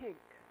for pink.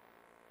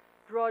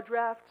 Draw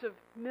drafts of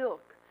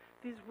milk.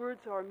 These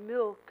words are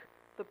milk.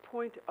 The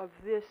point of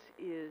this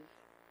is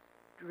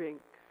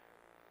drink.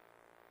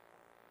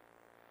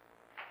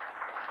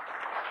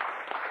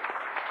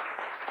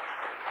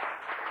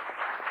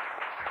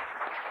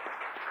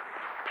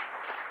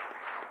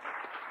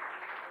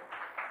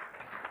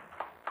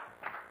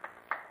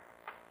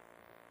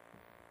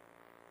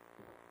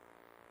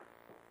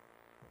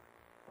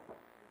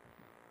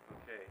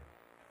 Okay.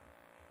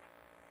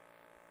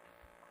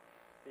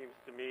 Seems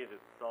to me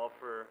that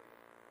Sulfur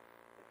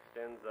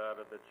extends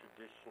out of the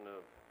tradition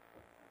of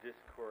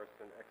discourse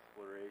and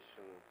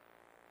exploration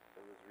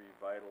that was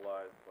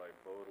revitalized by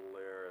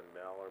Baudelaire and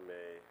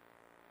Mallarmé,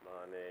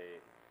 Manet,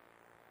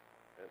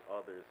 and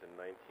others in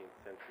 19th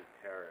century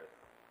Paris.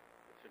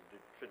 It's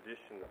a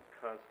tradition that's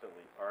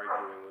constantly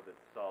arguing with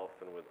itself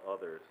and with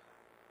others.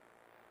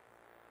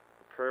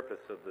 The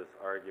purpose of this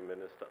argument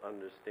is to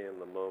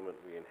understand the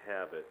moment we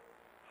inhabit,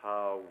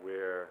 how,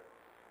 where,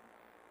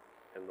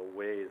 and the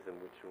ways in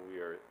which we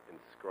are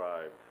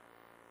inscribed.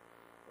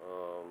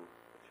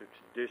 It's a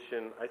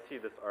tradition. I see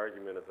this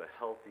argument as a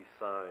healthy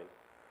sign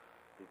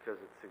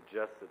because it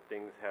suggests that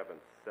things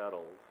haven't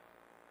settled.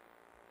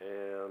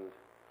 And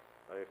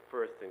I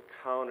first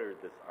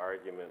encountered this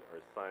argument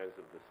or signs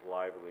of this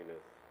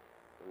liveliness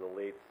in the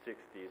late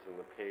 60s in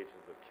the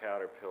pages of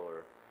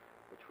Caterpillar,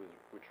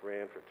 which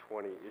ran for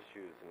 20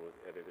 issues and was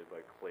edited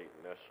by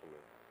Clayton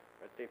Eshleman.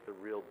 I think the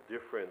real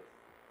difference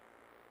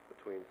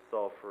between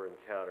Sulfur and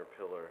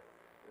Caterpillar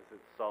is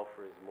that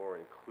Sulfur is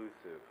more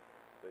inclusive,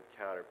 that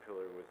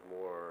Caterpillar was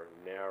more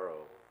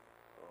narrow.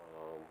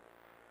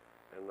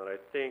 And that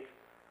I think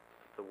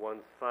the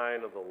one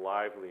sign of the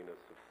liveliness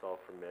of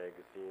Sulfur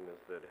magazine is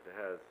that it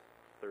has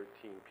 13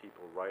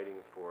 people writing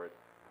for it,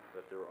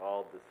 that they're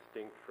all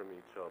distinct from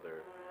each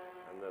other,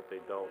 and that they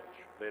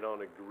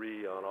don't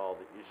agree on all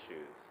the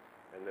issues,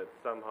 and that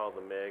somehow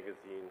the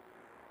magazine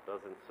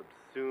doesn't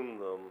subsume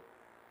them.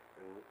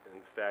 In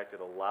fact,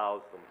 it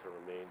allows them to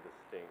remain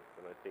distinct,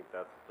 and I think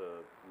that's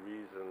the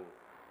reason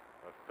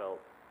I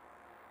felt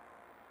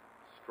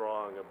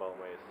strong about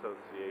my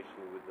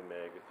association with the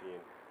magazine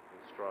and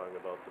strong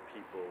about the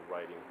people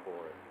writing for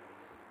it.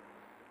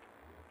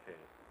 Okay.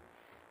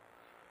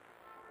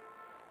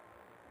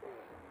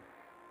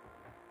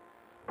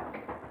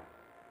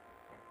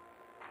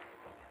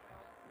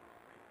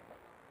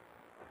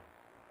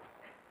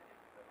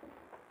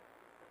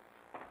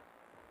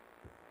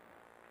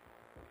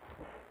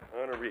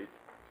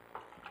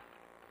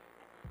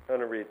 I'm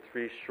going to read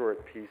 3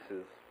 short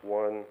pieces.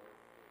 One,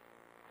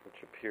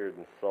 which appeared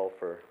in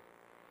Sulfur,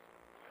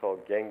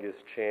 called Genghis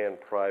Chan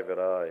Private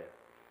Eye.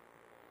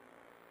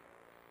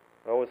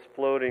 I was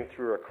floating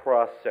through a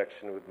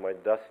cross-section with my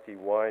dusty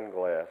wine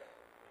glass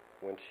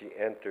when she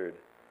entered,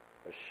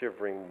 a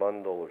shivering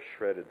bundle of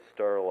shredded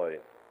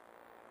starlight.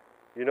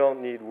 You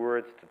don't need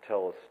words to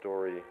tell a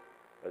story.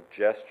 A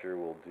gesture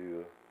will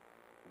do.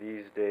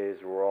 These days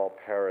we're all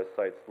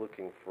parasites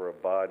looking for a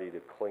body to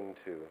cling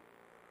to.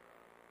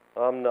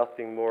 I'm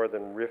nothing more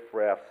than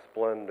riff-raff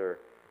splendor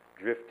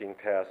drifting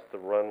past the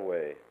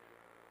runway.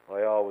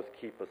 I always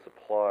keep a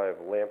supply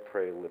of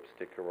lamprey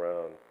lipstick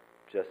around,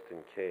 just in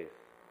case.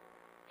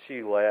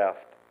 She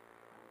laughed,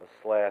 a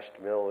slashed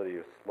melody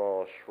of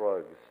small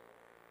shrugs.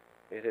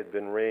 It had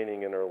been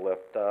raining in her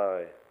left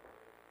eye.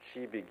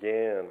 She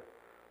began,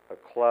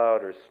 a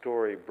cloud or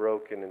story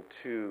broken in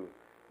 2,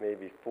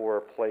 maybe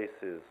 4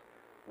 places,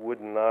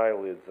 wooden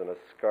eyelids and a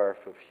scarf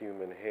of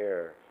human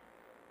hair.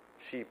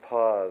 She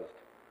paused.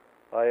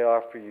 I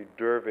offer you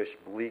dervish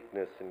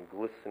bleakness and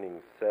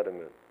glistening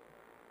sediment.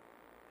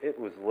 It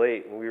was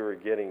late and we were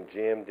getting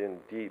jammed in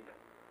deep.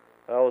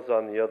 I was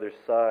on the other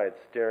side,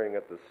 staring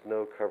at the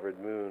snow-covered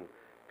moon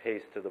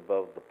pasted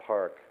above the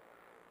park.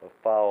 A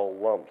foul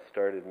lump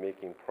started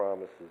making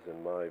promises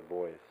in my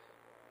voice.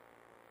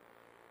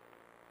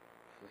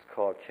 This is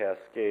called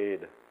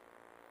Cascade.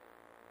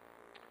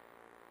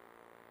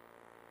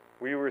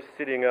 We were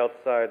sitting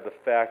outside the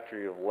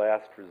factory of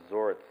last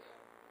resorts,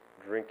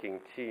 drinking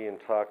tea and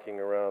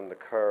talking around the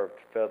carved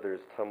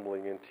feathers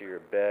tumbling into your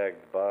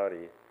bagged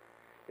body,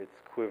 its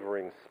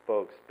quivering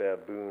spokes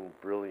baboon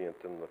brilliant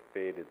in the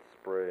faded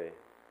spray.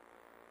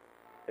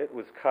 It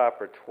was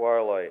copper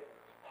twilight,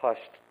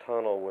 hushed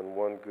tunnel when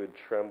one good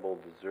tremble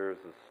deserves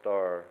a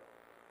star.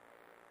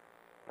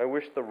 I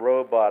wish the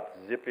robots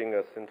zipping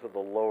us into the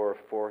lower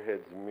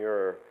forehead's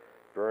mirror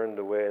burned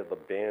away the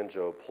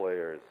banjo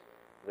players,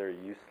 their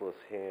useless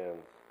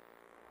hands.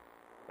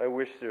 I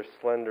wish their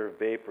slender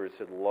vapors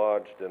had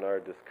lodged in our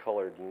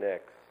discolored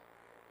necks,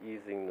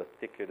 easing the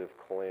thicket of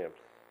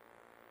clamps.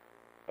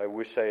 I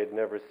wish I had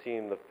never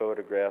seen the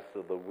photographs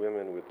of the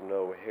women with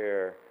no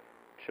hair,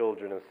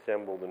 children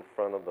assembled in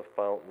front of the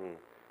fountain,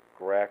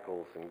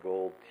 grackles and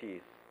gold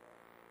teeth.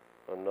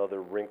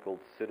 Another wrinkled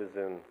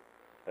citizen,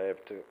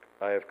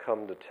 I have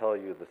come to tell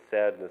you the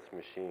sadness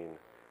machine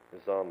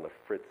is on the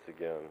fritz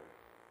again.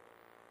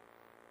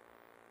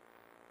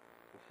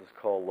 This is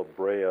called La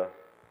Brea.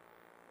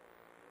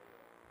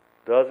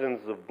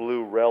 Dozens of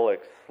blue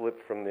relics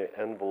slip from the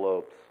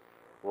envelopes,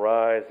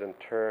 rise and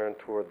turn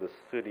toward the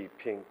sooty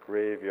pink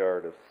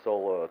graveyard of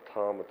solar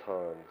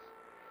automatons.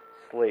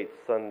 Slate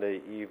Sunday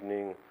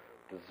evening,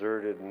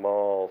 deserted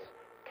malls,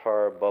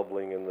 tar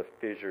bubbling in the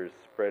fissures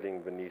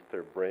spreading beneath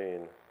their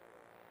brain.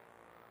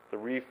 The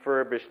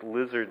refurbished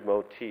lizard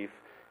motif,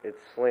 its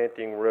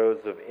slanting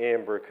rows of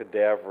amber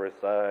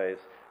cadaverous eyes,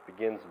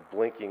 begins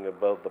blinking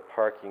above the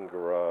parking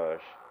garage.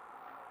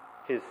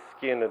 His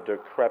skin a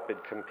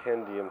decrepit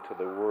compendium to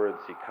the words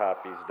he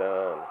copies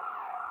down.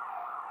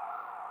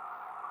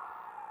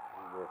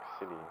 New York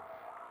City.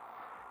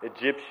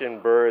 Egyptian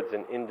birds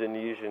and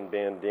Indonesian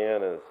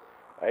bandanas,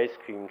 ice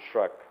cream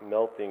truck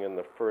melting in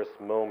the first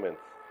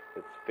moments,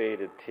 its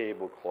faded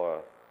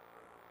tablecloth.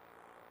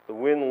 The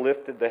wind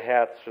lifted the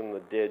hats from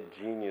the dead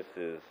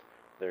geniuses,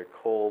 their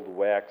cold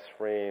wax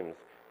frames,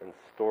 and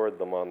stored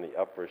them on the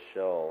upper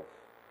shelves.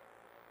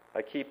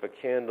 I keep a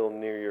candle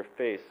near your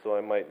face so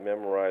I might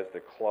memorize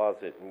the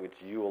closet in which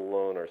you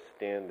alone are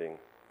standing.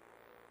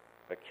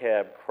 A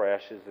cab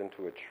crashes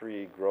into a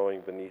tree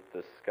growing beneath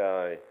the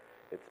sky,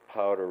 its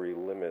powdery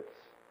limits.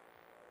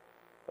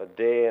 A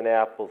day in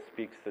Apple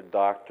speaks the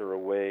doctor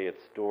away,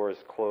 its doors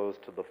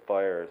closed to the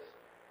fires.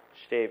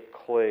 Shaved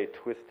clay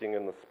twisting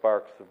in the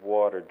sparks of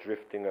water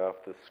drifting off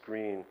the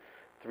screen.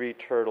 3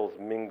 turtles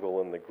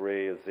mingle in the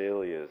gray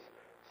azaleas.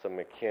 Some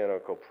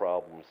mechanical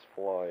problems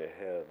fly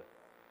ahead.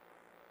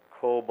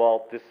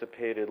 Cobalt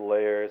dissipated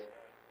layers,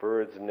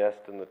 birds nest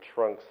in the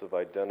trunks of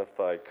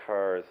identified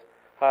cars.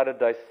 How to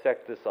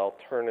dissect this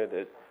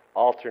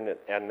alternate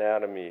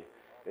anatomy,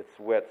 its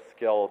wet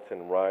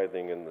skeleton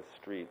writhing in the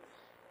streets.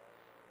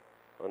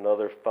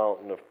 Another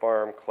fountain of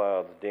farm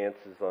clouds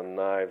dances on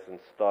knives and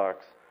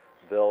stalks,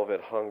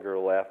 velvet hunger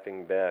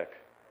laughing back.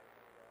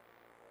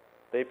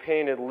 They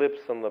painted lips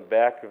on the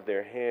back of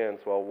their hands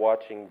while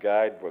watching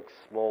guidebooks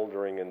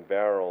smoldering in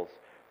barrels.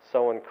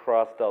 Someone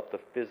crossed out the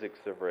physics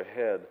of her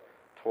head,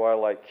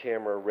 twilight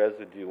camera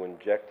residue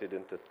injected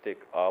into thick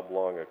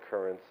oblong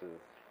occurrences.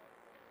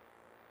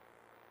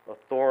 A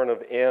thorn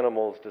of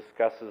animals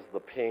discusses the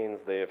pains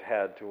they have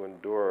had to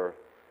endure.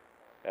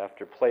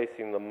 After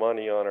placing the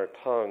money on her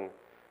tongue,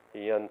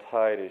 he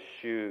untied his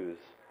shoes,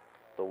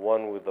 the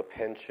one with the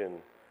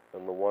pension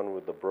and the one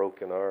with the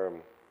broken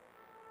arm.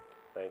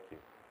 Thank you.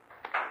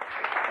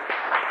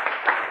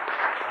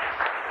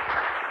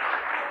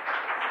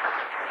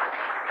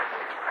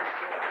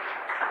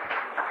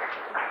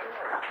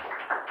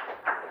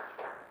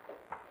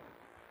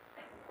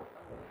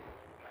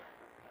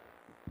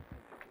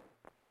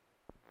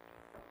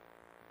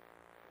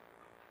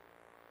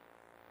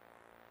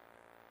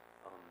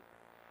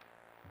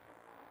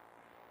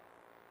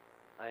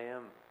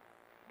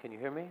 Can you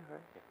hear me?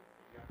 Right?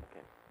 Yeah.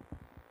 Okay.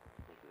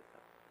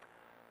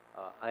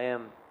 I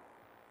am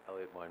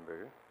Eliot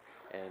Weinberger,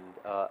 and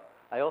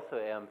I also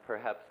am,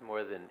 perhaps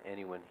more than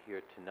anyone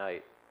here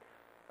tonight,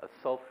 a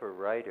Sulfur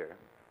writer,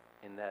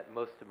 in that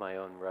most of my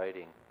own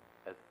writing,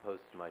 as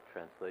opposed to my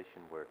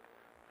translation work,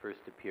 first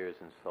appears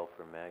in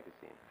Sulfur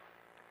magazine.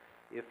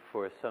 If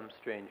for some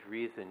strange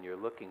reason you're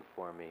looking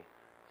for me,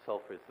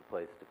 Sulfur is the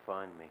place to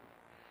find me.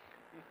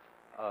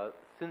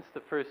 Since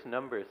the first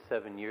number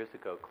 7 years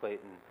ago,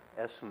 Clayton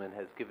Eshleman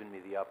has given me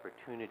the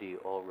opportunity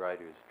all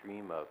writers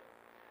dream of,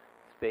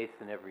 space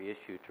in every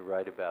issue to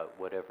write about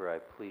whatever I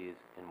please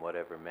in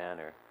whatever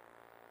manner,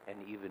 and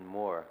even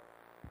more,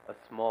 a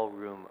small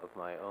room of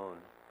my own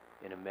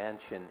in a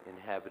mansion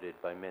inhabited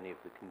by many of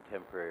the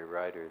contemporary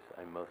writers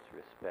I most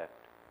respect.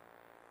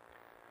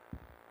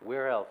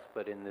 Where else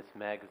but in this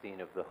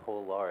magazine of the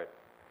whole art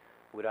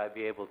would I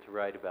be able to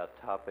write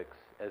about topics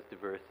as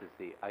diverse as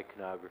the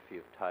iconography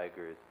of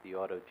tigers, the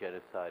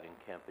auto-genocide in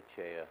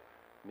Kampuchea,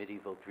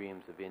 medieval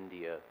dreams of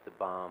India, the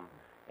bomb,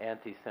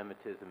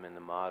 anti-Semitism in the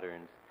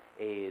moderns,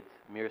 AIDS,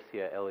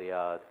 Mircea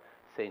Eliade,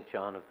 St.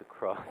 John of the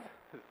Cross.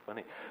 It's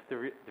funny.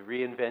 The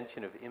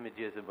reinvention of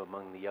imagism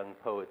among the young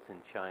poets in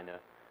China,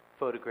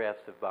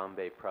 photographs of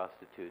Bombay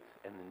prostitutes,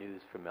 and the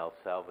news from El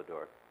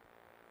Salvador.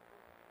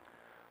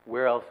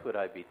 Where else would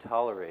I be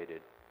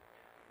tolerated,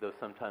 though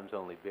sometimes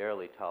only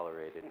barely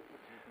tolerated,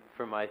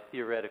 for my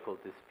theoretical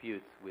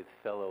disputes with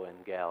fellow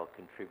and gal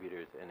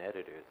contributors and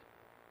editors?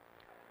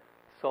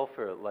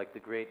 Sulfur, like the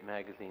great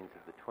magazines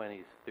of the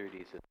 20s,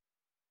 30s, and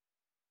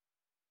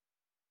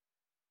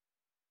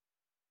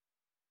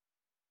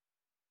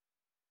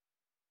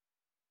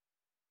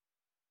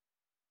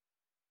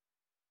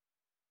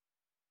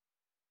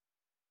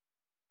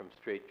from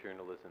straight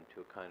journalism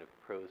to a kind of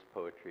prose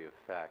poetry of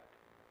fact.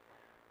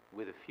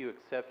 With a few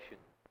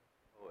exceptions,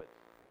 poets,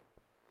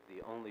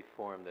 the only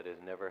form that has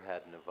never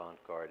had an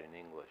avant-garde in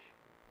English.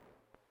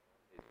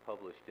 It's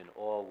published in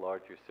all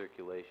larger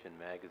circulation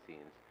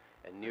magazines,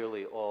 and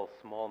nearly all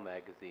small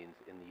magazines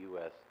in the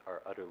U.S.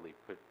 are utterly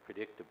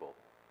predictable,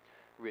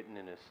 written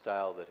in a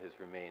style that has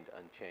remained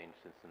unchanged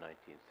since the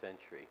 19th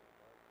century.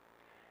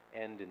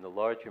 And in the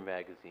larger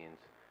magazines,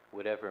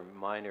 whatever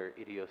minor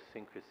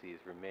idiosyncrasies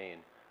remain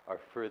are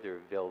further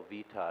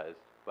velvetized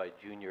by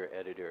junior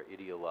editor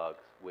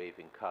ideologues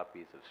waving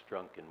copies of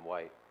Strunk in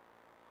white.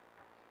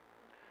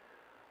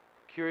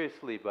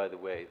 Curiously, by the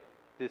way,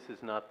 this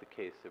is not the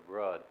case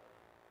abroad.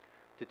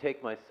 To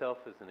take myself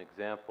as an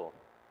example,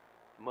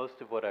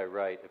 most of what I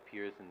write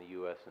appears in the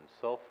U.S. in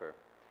Sulfur,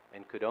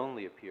 and could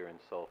only appear in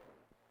Sulfur,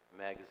 a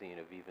magazine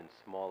of even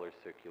smaller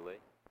circulation.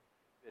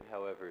 It,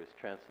 however, is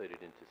translated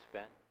into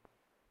Spanish,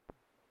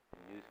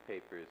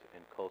 newspapers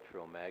and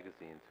cultural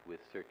magazines with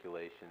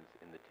circulations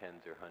in the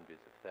tens or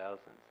hundreds of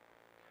thousands.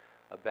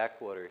 A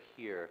backwater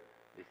here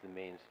is the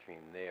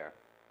mainstream there,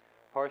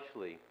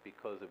 partially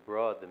because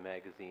abroad the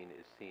magazine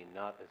is seen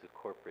not as a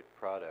corporate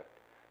product,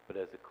 but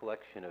as a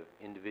collection of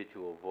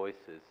individual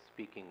voices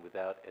speaking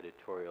without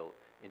editorial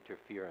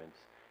interference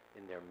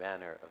in their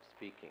manner of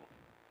speaking.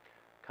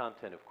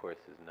 Content, of course,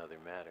 is another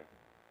matter.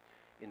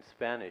 In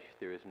Spanish,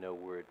 there is no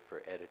word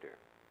for editor.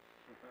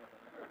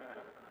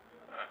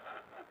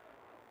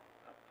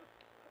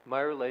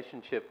 My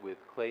relationship with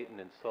Clayton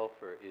and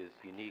Sulfur is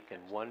unique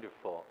and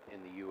wonderful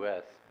in the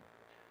U.S.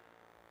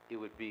 It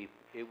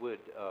would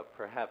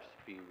perhaps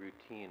be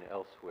routine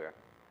elsewhere.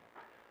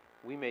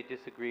 We may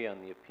disagree on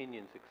the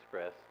opinions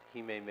expressed.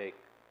 He may make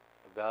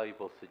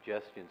valuable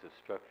suggestions of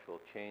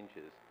structural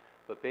changes,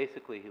 but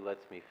basically he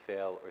lets me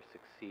fail or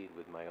succeed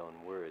with my own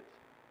words.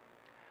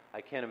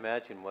 I can't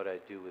imagine what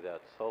I'd do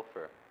without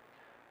Sulfur,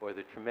 or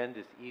the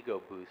tremendous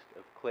ego boost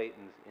of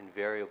Clayton's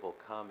invariable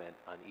comment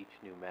on each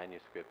new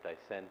manuscript I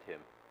send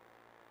him.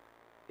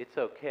 It's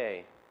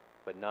okay,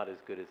 but not as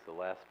good as the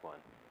last one.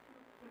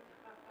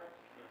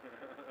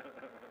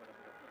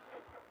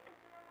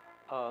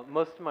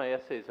 Most of my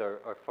essays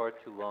are far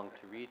too long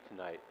to read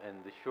tonight,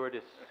 and the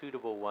shortest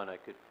suitable one I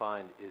could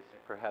find is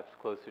perhaps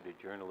closer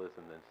to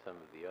journalism than some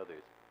of the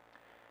others.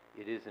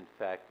 It is, in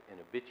fact, an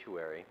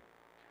obituary.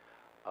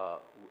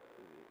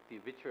 The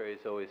obituary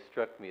has always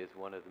struck me as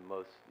one of the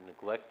most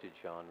neglected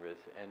genres,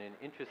 and an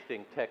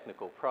interesting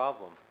technical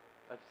problem.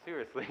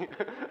 Seriously.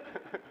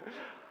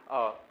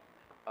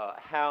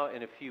 How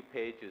in a few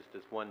pages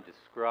does one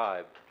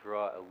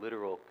draw a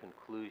literal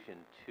conclusion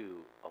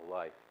to a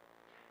life?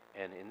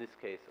 And in this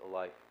case, a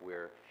life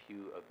where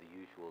few of the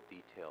usual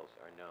details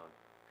are known.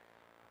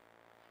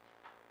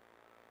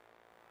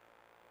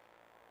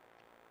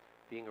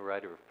 Being a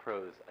writer of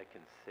prose, I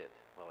can sit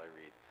while I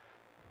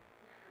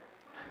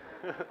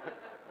read.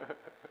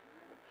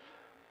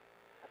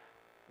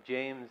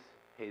 James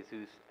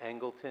Jesus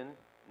Angleton,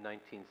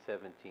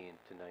 1917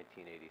 to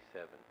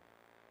 1987.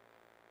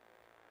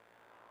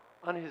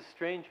 On his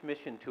strange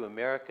mission to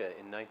America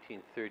in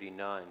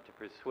 1939 to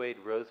persuade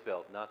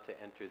Roosevelt not to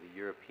enter the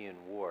European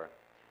War,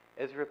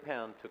 Ezra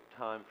Pound took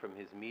time from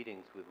his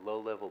meetings with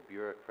low-level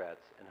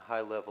bureaucrats and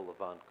high-level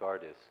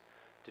avant-gardists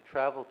to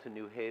travel to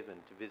New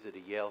Haven to visit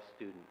a Yale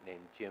student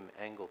named Jim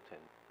Angleton.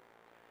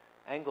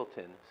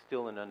 Angleton,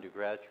 still an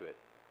undergraduate,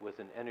 was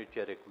an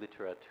energetic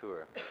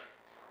litterateur.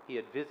 He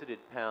had visited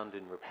Pound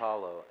in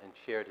Rapallo and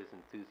shared his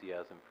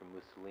enthusiasm for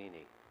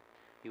Mussolini.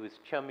 He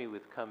was chummy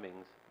with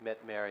Cummings,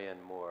 met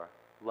Marianne Moore,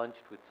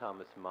 lunched with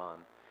Thomas Mann,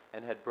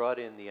 and had brought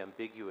in the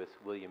ambiguous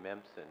William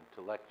Empson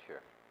to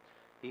lecture.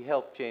 He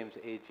helped James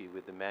Agee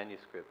with the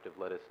manuscript of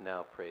Let Us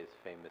Now Praise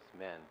Famous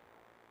Men.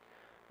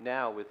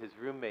 Now, with his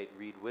roommate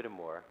Reed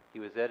Whittemore, he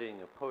was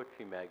editing a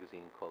poetry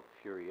magazine called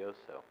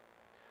Furioso.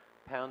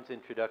 Pound's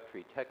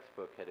introductory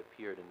textbook had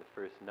appeared in the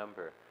first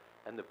number,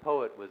 and the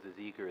poet was as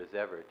eager as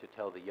ever to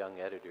tell the young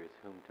editors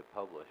whom to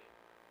publish.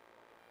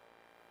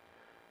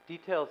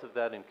 Details of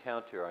that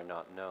encounter are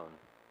not known.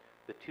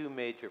 The two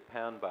major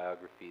Pound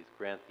biographies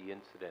grant the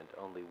incident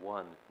only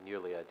one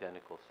nearly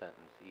identical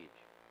sentence each.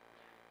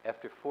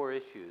 After 4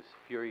 issues,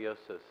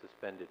 Furioso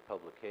suspended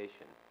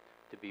publication,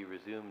 to be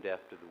resumed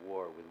after the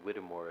war with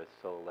Whittemore as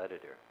sole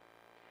editor.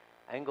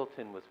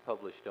 Angleton was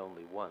published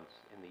only once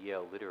in the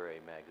Yale Literary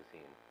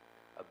Magazine,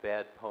 a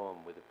bad poem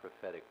with a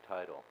prophetic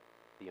title,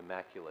 The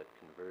Immaculate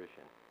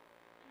Conversion.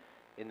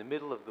 In the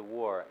middle of the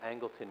war,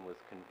 Angleton was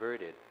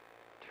converted,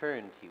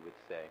 turned, he would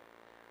say,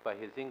 by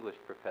his English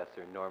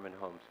professor, Norman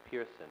Holmes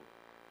Pearson,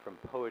 from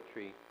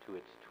poetry to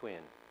its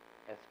twin,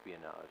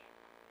 espionage.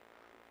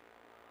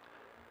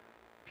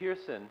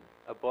 Pearson,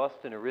 a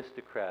Boston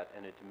aristocrat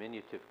and a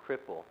diminutive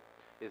cripple,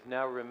 is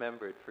now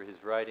remembered for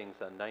his writings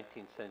on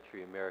 19th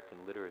century American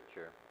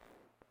literature.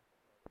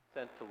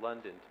 Sent to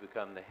London to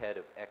become the head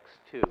of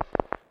X2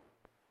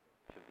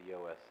 of the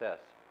OSS.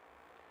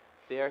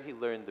 There he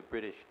learned the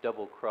British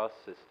double-cross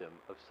system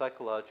of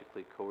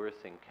psychologically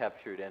coercing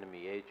captured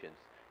enemy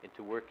agents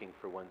into working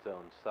for one's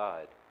own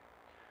side.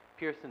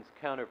 Pearson's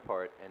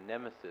counterpart and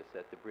nemesis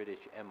at the British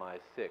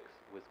MI6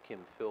 was Kim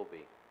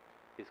Philby.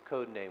 His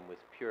code name was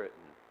Puritan.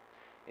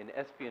 In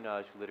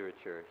espionage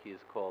literature, he is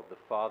called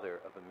the father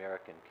of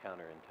American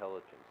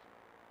counterintelligence.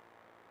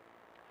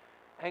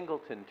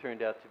 Angleton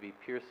turned out to be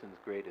Pearson's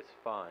greatest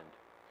find.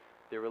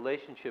 Their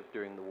relationship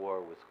during the war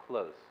was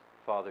close,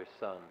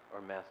 father-son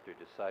or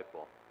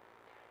master-disciple.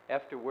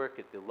 After work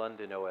at the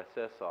London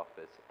OSS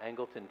office,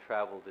 Angleton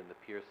traveled in the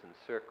Pearson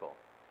circle: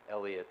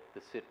 Eliot,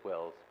 the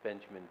Sitwells,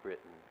 Benjamin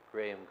Britten,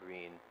 Graham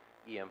Greene,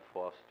 E.M.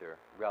 Foster,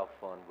 Ralph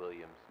Vaughan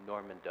Williams,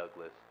 Norman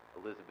Douglas,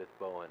 Elizabeth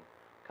Bowen,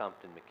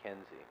 Compton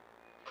Mackenzie.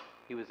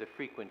 He was a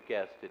frequent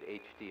guest at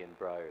H.D. and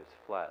Breyer's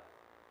flat.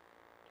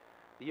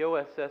 The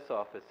OSS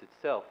office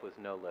itself was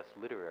no less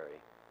literary.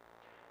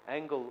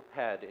 Angle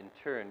had, in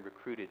turn,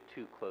 recruited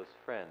 2 close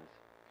friends,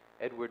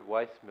 Edward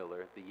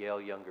Weissmiller, the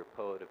Yale Younger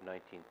Poet of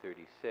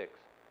 1936,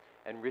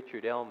 and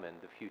Richard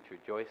Ellman, the future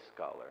Joyce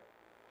Scholar.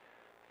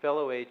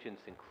 Fellow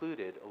agents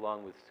included,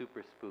 along with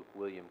super spook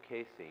William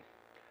Casey,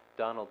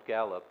 Donald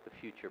Gallup, the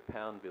future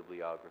Pound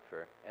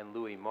bibliographer, and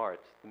Louis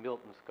Martz, the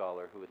Milton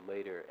scholar who would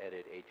later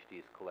edit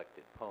H.D.'s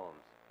collected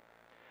poems.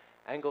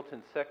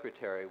 Angleton's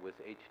secretary was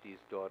H.D.'s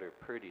daughter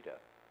Perdita.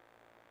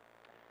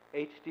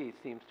 H.D.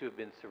 seems to have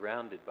been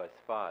surrounded by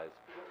spies.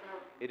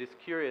 It is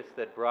curious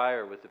that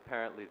Breyer was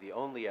apparently the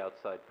only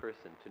outside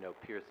person to know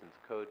Pearson's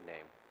code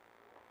name.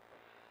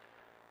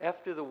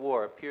 After the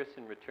war,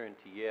 Pearson returned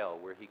to Yale,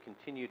 where he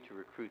continued to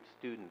recruit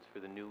students for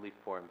the newly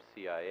formed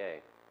CIA.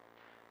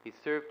 He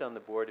served on the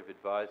board of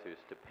advisors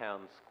to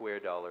Pound's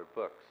Square Dollar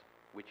Books,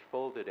 which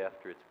folded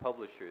after its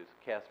publishers,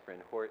 Casper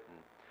and Horton,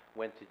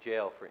 went to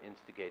jail for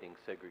instigating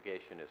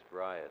segregationist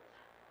riots.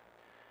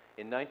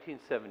 In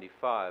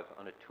 1975,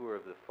 on a tour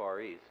of the Far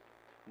East,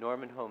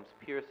 Norman Holmes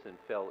Pearson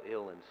fell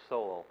ill in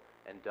Seoul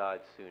and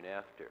died soon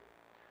after.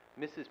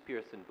 Mrs.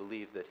 Pearson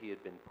believed that he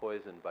had been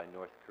poisoned by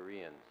North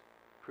Koreans,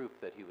 proof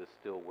that he was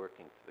still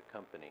working for the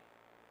company.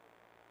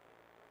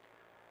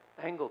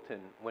 Angleton,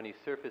 when he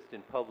surfaced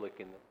in public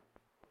in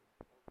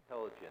the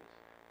intelligence,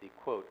 the,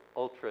 quote,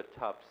 ultra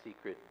top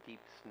secret deep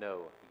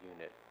snow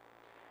unit,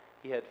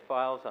 he had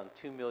files on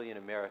 2 million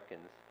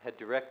Americans, had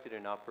directed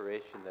an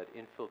operation that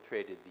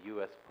infiltrated the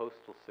U.S.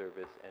 Postal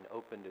Service and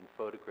opened and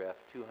photographed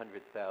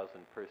 200,000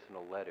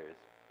 personal letters,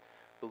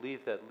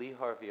 believed that Lee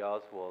Harvey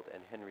Oswald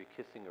and Henry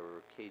Kissinger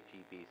were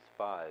KGB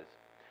spies,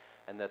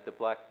 and that the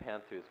Black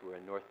Panthers were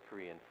a North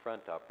Korean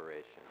front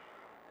operation.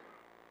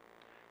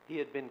 He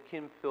had been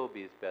Kim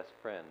Philby's best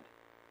friend.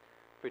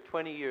 For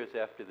 20 years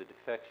after the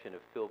defection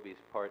of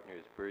Philby's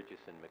partners Burgess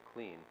and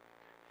McLean,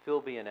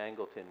 Philby and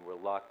Angleton were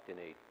locked in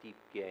a deep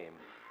game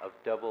of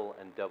double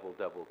and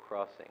double-double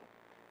crossing,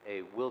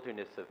 a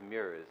wilderness of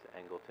mirrors,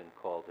 Angleton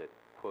called it,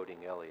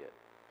 quoting Eliot,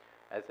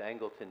 as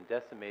Angleton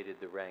decimated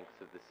the ranks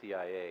of the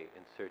CIA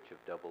in search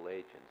of double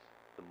agents,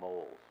 the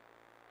moles.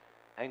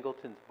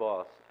 Angleton's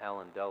boss,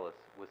 Allen Dulles,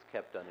 was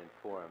kept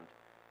uninformed,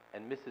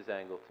 and Mrs.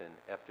 Angleton,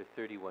 after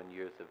 31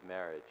 years of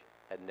marriage,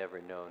 had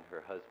never known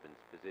her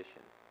husband's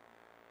position.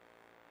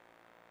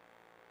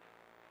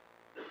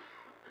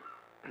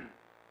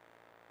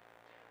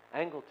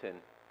 Angleton,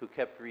 who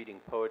kept reading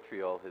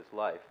poetry all his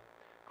life,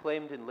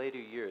 claimed in later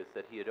years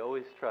that he had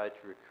always tried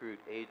to recruit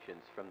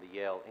agents from the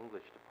Yale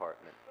English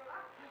department.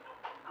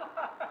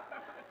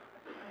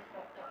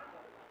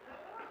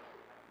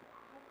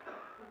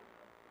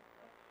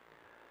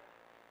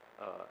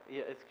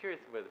 Yeah, it's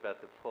curious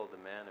about the Paul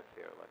de Man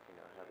affair, like, you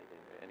know, how they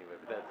didn't, anyway,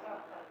 but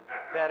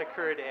that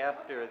occurred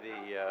after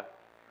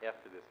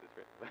after this was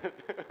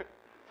written.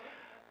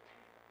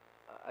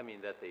 I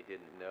mean, that they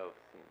didn't know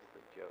seems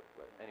the joke,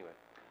 but anyway.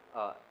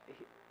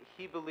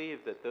 He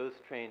believed that those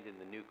trained in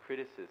the new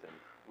criticism,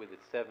 with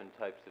its 7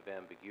 types of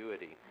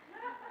ambiguity,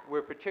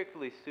 were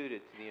particularly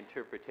suited to the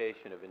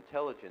interpretation of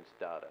intelligence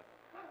data.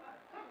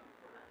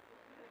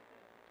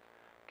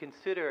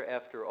 Consider,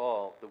 after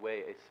all, the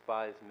way a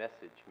spy's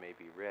message may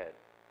be read.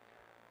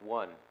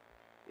 1.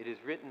 It is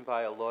written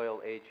by a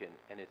loyal agent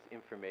and its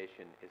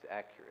information is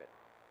accurate.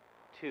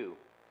 2.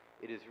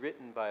 It is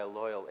written by a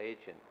loyal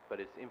agent,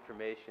 but its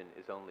information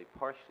is only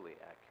partially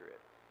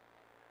accurate.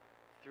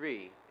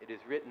 3. It is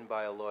written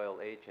by a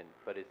loyal agent,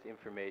 but its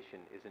information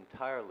is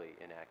entirely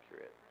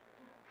inaccurate.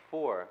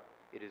 4.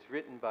 It is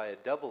written by a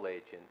double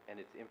agent, and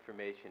its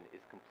information is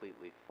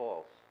completely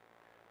false.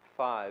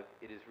 5.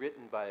 It is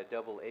written by a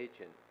double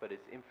agent, but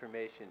its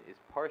information is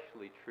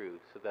partially true,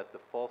 so that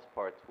the false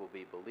parts will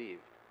be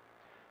believed.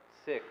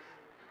 6.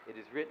 It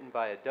is written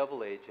by a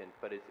double agent,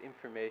 but its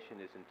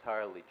information is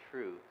entirely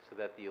true, so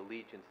that the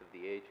allegiance of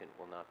the agent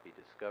will not be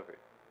discovered.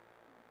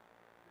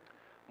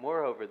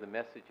 Moreover, the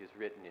message is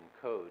written in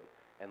code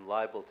and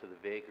liable to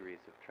the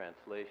vagaries of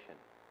translation.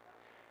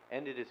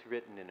 And it is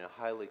written in a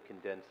highly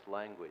condensed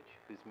language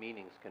whose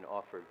meanings can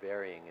offer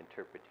varying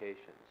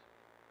interpretations.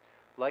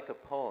 Like a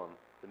poem,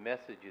 the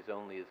message is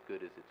only as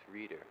good as its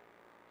reader.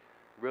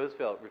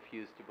 Roosevelt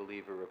refused to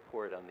believe a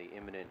report on the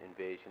imminent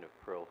invasion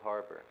of Pearl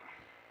Harbor.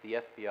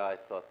 The FBI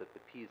thought that the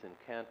P's and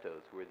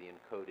cantos were the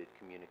encoded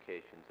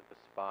communications of a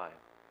spy.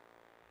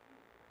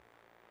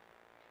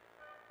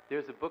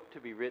 There's a book to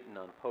be written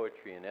on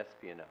poetry and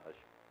espionage.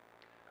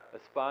 A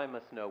spy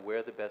must know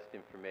where the best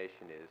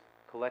information is,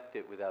 collect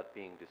it without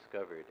being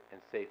discovered, and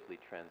safely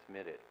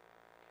transmit it.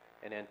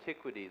 In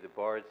antiquity, the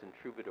bards and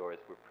troubadours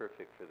were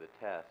perfect for the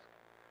task.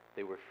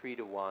 They were free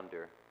to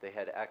wander, they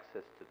had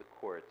access to the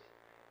courts,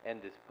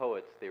 and as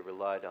poets they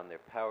relied on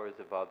their powers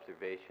of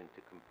observation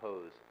to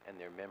compose and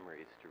their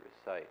memories to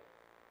recite.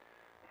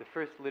 The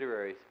first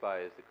literary spy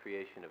is the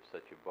creation of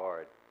such a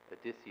bard,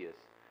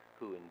 Odysseus,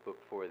 who in Book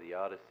 4 of the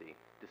Odyssey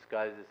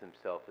disguises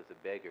himself as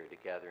a beggar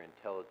to gather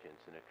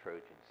intelligence in a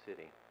Trojan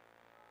city.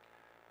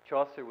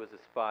 Chaucer was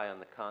a spy on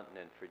the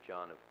continent for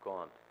John of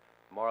Gaunt.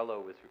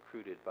 Marlowe was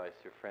recruited by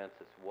Sir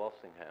Francis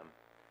Walsingham,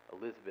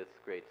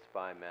 Elizabeth's great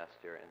spy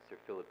master and Sir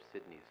Philip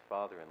Sidney's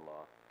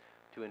father-in-law,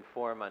 to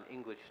inform on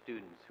English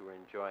students who were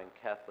enjoying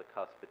Catholic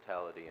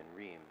hospitality in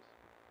Rheims.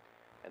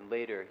 And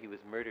later, he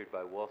was murdered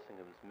by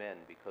Walsingham's men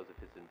because of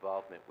his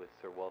involvement with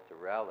Sir Walter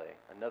Raleigh,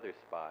 another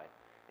spy,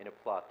 in a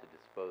plot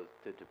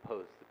to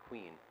depose the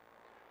Queen,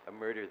 a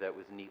murder that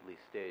was neatly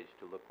staged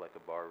to look like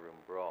a barroom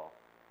brawl.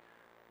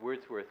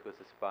 Wordsworth was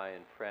a spy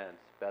in France,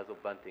 Basil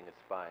Bunting a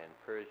spy in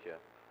Persia.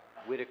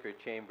 Whittaker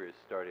Chambers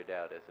started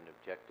out as an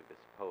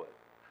objectivist poet.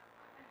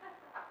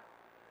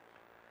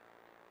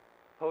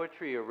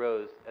 Poetry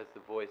arose as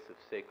the voice of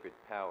sacred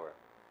power,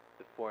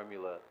 the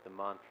formula, the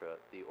mantra,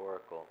 the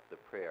oracle, the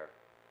prayer,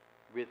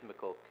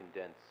 rhythmical,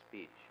 condensed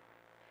speech.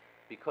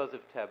 Because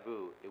of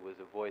taboo, it was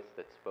a voice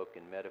that spoke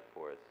in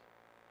metaphors,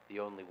 the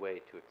only way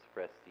to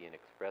express the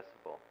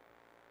inexpressible.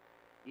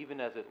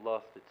 Even as it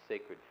lost its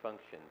sacred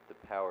function,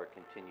 the power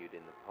continued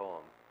in the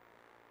poem.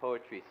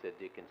 Poetry, said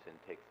Dickinson,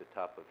 takes the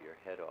top of your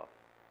head off.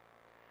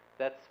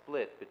 That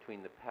split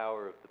between the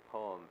power of the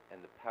poem and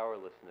the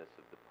powerlessness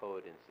of the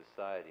poet in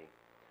society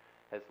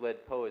has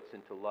led poets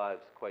into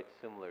lives quite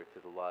similar to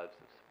the lives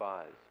of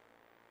spies.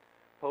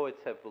 Poets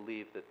have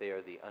believed that they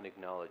are the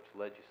unacknowledged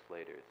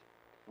legislators,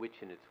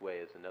 which in its way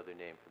is another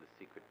name for the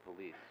secret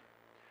police.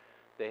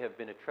 They have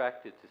been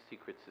attracted to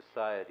secret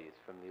societies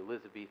from the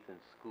Elizabethan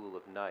School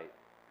of Night,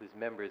 whose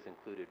members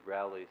included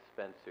Raleigh,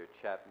 Spencer,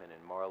 Chapman,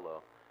 and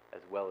Marlowe,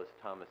 as well as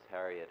Thomas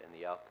Harriot and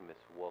the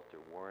alchemist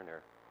Walter Werner,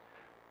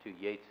 to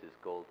Yeats's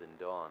Golden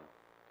Dawn.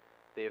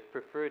 They have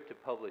preferred to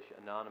publish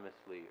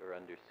anonymously or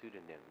under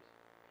pseudonyms.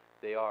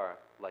 They are,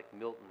 like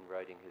Milton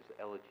writing his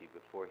elegy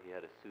before he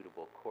had a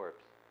suitable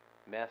corpse,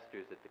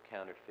 masters at the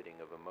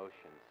counterfeiting of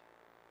emotions.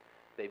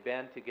 They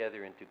band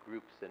together into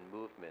groups and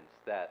movements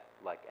that,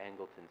 like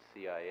Angleton's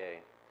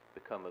CIA,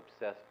 become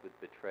obsessed with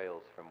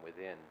betrayals from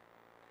within.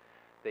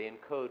 They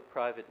encode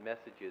private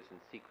messages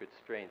and secret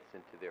strengths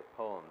into their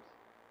poems,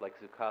 like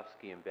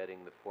Zhukovsky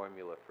embedding the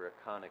formula for a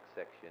conic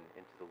section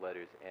into the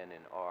letters N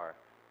and R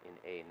in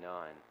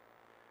A9.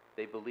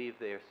 They believe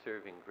they are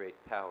serving great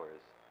powers,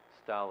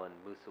 Stalin,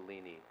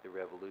 Mussolini, the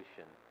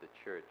revolution, the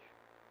church.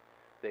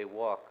 They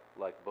walk,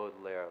 like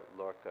Baudelaire,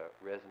 Lorca,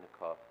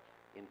 Reznikov,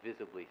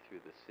 invisibly through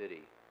the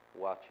city,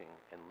 watching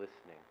and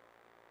listening.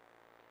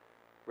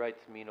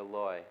 Writes Mina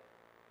Loy,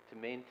 to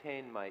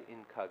maintain my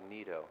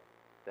incognito,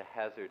 the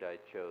hazard I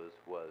chose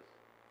was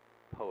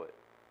poet.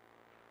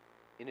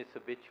 In its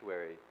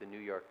obituary, the New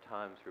York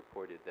Times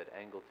reported that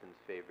Angleton's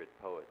favorite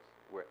poets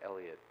were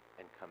Eliot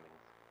and Cummings.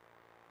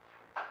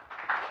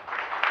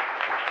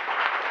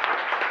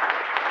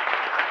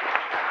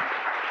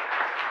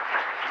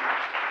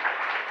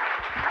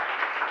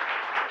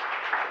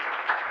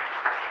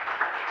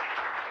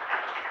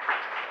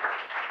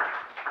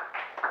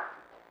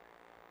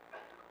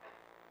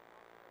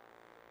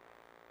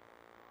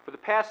 For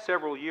the past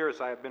several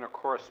years, I have been a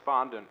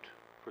correspondent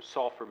for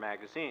Sulfur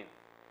magazine.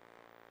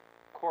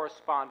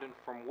 Correspondent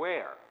from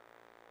where?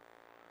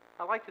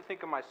 I like to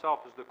think of myself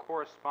as the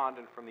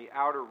correspondent from the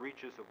outer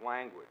reaches of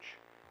language,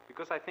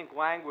 because I think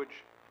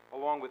language,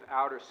 along with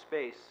outer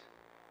space,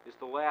 is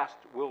the last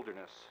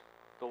wilderness,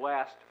 the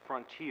last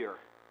frontier,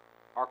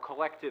 our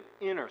collective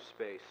inner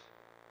space,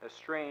 as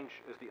strange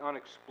as the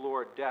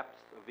unexplored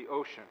depths of the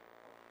ocean,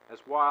 as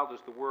wild as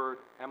the word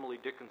Emily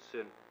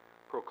Dickinson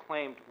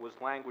proclaimed was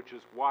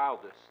language's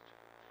wildest,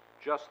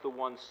 just the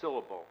one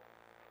syllable,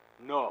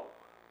 no.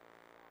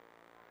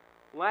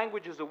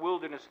 Language is a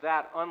wilderness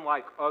that,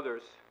 unlike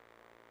others,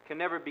 can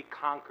never be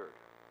conquered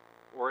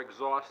or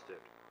exhausted,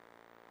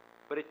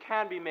 but it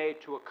can be made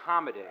to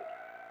accommodate,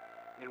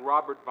 in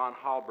Robert von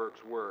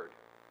Hallberg's word,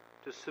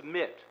 to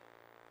submit,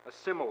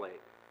 assimilate,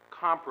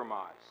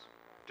 compromise,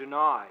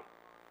 deny.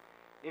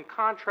 In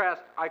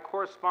contrast, I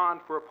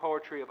correspond for a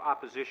poetry of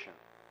opposition.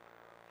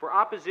 For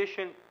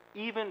opposition,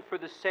 even for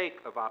the sake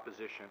of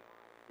opposition,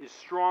 is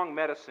strong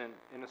medicine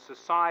in a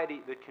society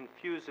that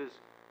confuses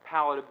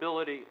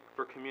palatability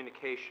for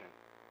communication,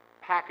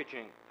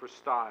 packaging for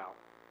style,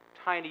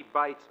 tiny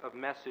bites of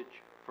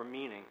message for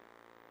meaning.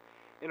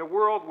 In a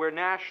world where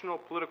national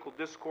political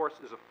discourse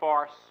is a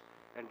farce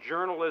and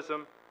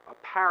journalism a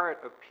parrot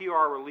of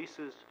PR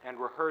releases and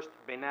rehearsed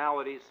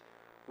banalities,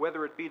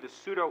 whether it be the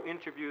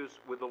pseudo-interviews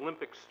with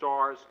Olympic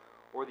stars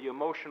or the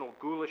emotional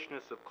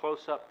ghoulishness of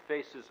close-up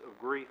faces of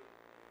grief,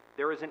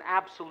 there is an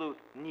absolute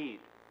need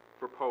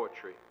for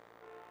poetry.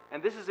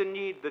 And this is a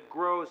need that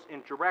grows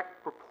in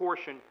direct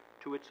proportion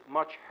to its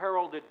much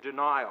heralded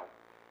denial,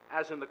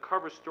 as in the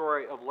cover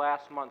story of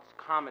last month's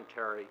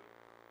commentary,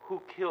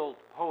 Who Killed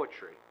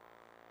Poetry?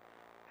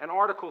 An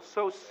article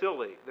so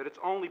silly that its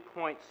only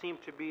point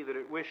seemed to be that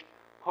it wished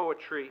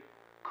poetry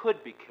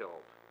could be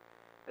killed,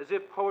 as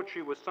if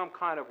poetry was some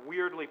kind of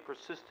weirdly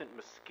persistent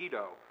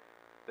mosquito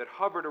that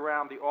hovered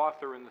around the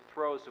author in the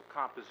throes of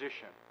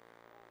composition.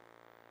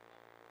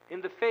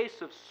 In the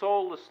face of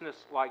soullessness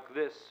like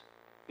this,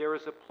 there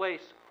is a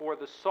place for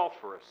the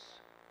sulfurous,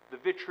 the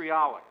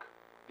vitriolic,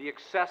 the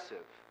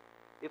excessive,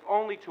 if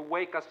only to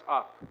wake us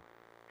up,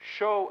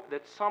 show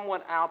that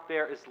someone out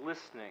there is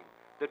listening,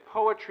 that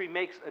poetry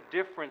makes a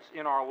difference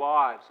in our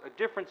lives, a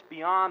difference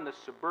beyond the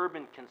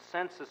suburban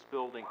consensus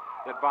building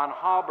that von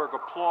Hallberg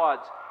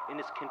applauds in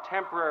his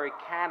contemporary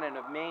canon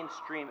of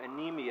mainstream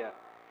anemia.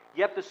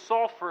 Yet the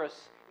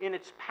sulfurous, in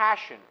its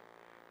passion,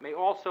 may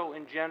also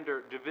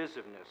engender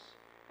divisiveness.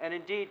 And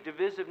indeed,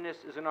 divisiveness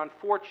is an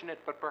unfortunate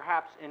but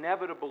perhaps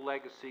inevitable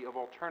legacy of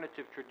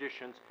alternative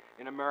traditions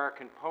in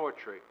American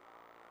poetry.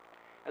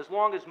 As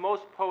long as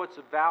most poets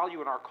of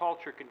value in our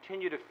culture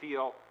continue to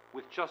feel,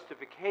 with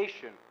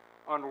justification,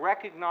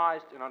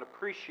 unrecognized and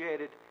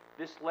unappreciated,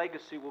 this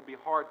legacy will be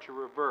hard to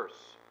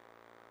reverse.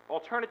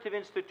 Alternative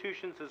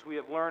institutions, as we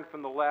have learned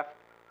from the left,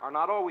 are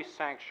not always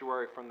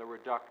sanctuary from the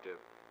reductive,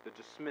 the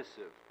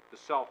dismissive, the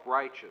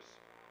self-righteous.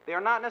 They are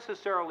not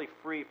necessarily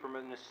free from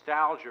a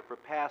nostalgia for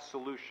past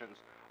solutions,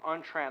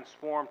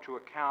 untransformed to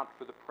account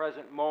for the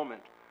present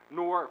moment,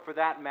 nor, for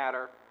that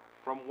matter,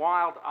 from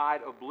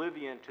wild-eyed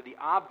oblivion to the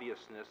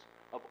obviousness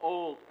of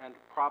old and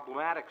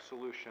problematic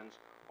solutions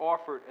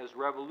offered as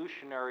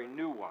revolutionary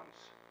new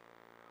ones.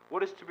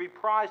 What is to be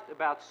prized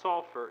about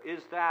Sulfur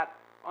is that,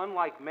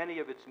 unlike many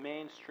of its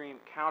mainstream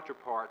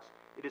counterparts,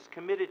 it is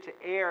committed to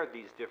air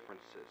these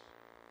differences.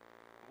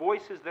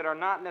 Voices that are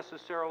not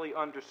necessarily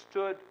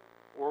understood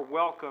or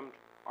welcomed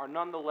are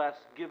nonetheless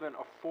given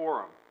a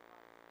forum.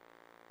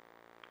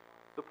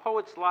 The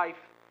poet's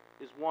life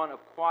is one of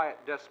quiet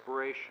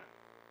desperation,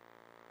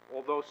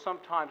 although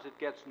sometimes it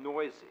gets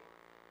noisy.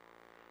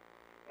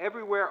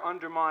 Everywhere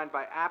undermined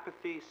by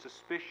apathy,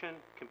 suspicion,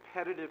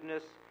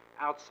 competitiveness,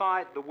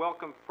 outside the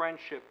welcome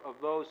friendship of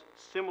those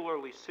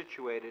similarly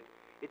situated,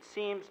 it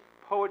seems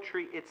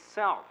poetry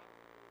itself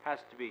has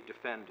to be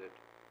defended.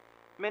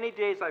 Many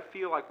days I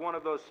feel like one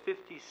of those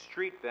 50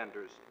 street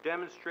vendors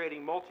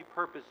demonstrating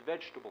multi-purpose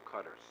vegetable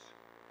cutters.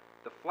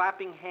 The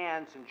flapping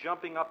hands and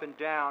jumping up and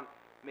down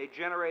may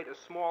generate a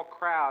small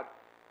crowd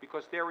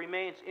because there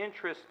remains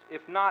interest,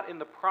 if not in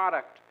the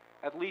product,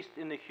 at least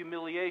in the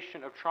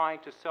humiliation of trying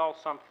to sell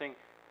something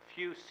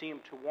few seem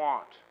to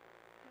want.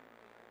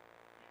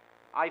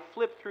 I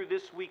flip through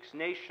this week's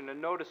Nation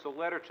and notice a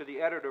letter to the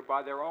editor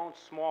by their own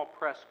small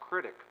press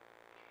critic.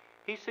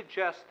 He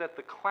suggests that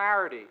the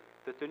clarity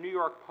that the New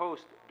York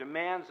Post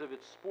demands of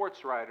its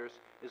sports writers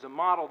is a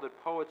model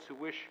that poets who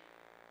wish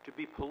to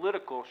be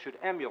political should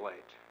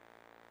emulate.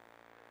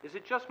 Is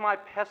it just my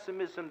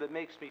pessimism that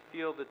makes me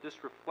feel that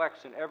this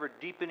reflects an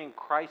ever-deepening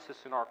crisis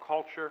in our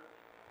culture,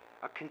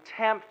 a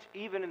contempt,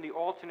 even in the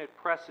alternate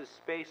presses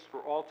space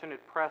for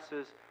alternate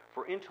presses,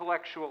 for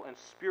intellectual and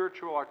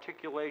spiritual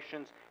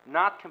articulations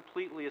not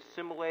completely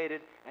assimilated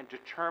and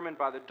determined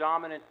by the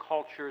dominant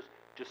culture's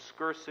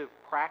discursive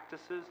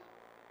practices?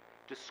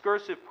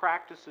 Discursive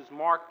practices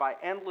marked by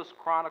endless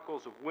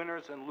chronicles of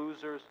winners and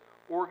losers,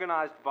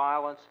 organized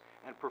violence,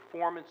 and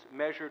performance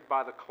measured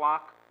by the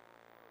clock?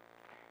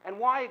 And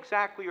why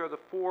exactly are the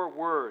four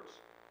words,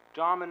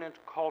 dominant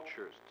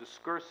cultures,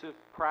 discursive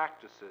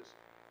practices,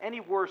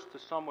 any worse to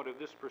someone of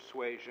this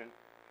persuasion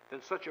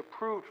than such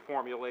approved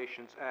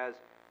formulations as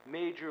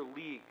major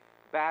league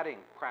batting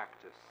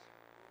practice?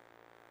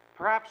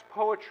 Perhaps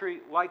poetry,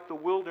 like the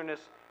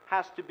wilderness,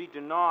 has to be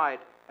denied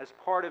as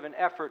part of an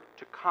effort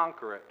to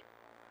conquer it.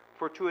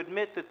 For to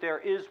admit that there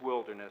is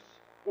wilderness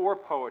or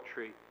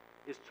poetry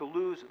is to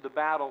lose the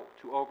battle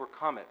to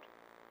overcome it.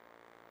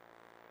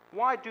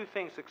 Why do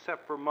things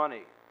except for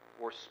money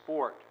or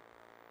sport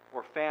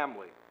or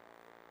family?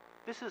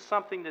 This is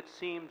something that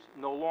seems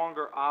no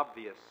longer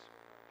obvious.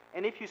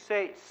 And if you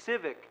say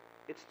civic,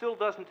 it still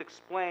doesn't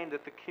explain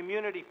that the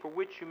community for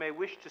which you may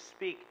wish to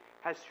speak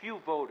has few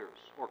voters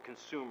or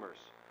consumers,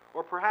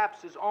 or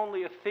perhaps is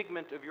only a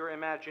figment of your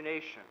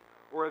imagination,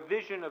 or a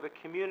vision of a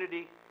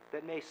community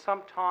that may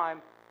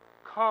sometime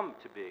come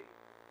to be.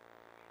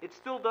 It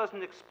still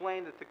doesn't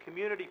explain that the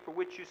community for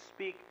which you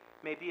speak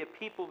may be a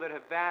people that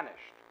have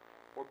vanished,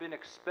 or been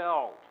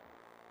expelled,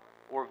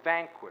 or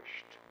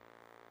vanquished.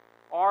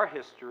 Our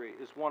history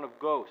is one of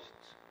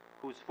ghosts,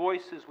 whose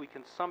voices we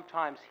can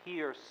sometimes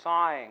hear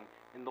sighing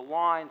in the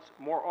lines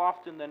more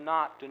often than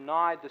not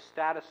denied the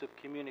status of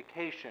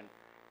communication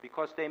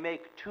because they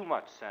make too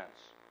much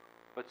sense,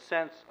 but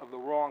sense of the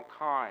wrong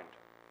kind.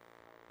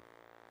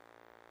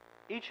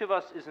 Each of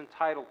us is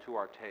entitled to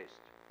our taste,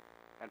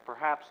 and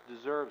perhaps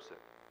deserves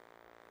it.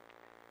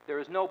 There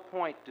is no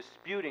point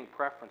disputing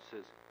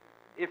preferences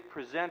if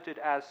presented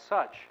as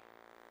such,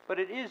 but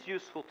it is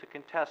useful to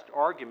contest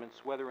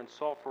arguments, whether in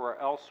Sulfur or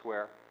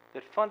elsewhere,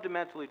 that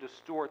fundamentally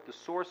distort the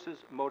sources,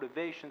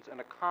 motivations, and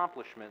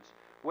accomplishments,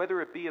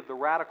 whether it be of the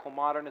radical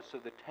modernists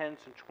of the 10s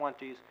and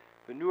 20s,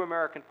 the new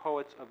American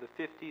poets of the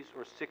 50s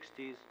or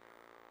 60s,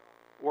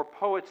 or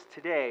poets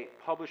today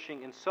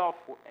publishing in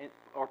Sulfur,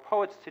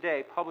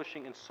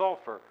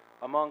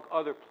 among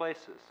other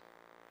places,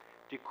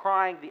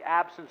 decrying the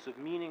absence of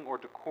meaning or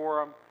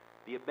decorum,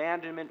 the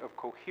abandonment of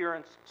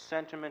coherence,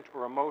 sentiment,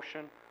 or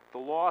emotion, the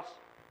loss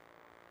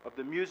of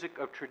the music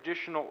of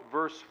traditional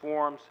verse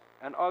forms,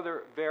 and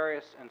other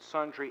various and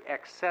sundry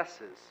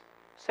excesses.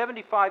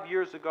 75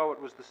 years ago,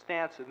 it was the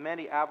stance of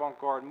many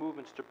avant-garde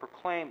movements to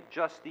proclaim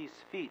just these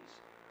feats,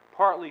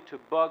 partly to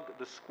bug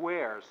the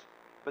squares,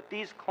 but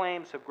these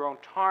claims have grown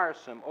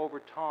tiresome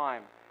over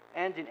time,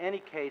 and in any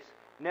case,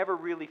 never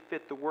really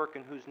fit the work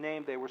in whose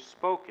name they were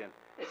spoken,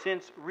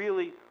 since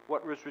really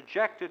what was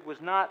rejected was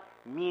not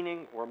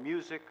meaning or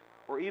music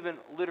or even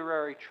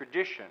literary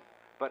tradition,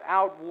 but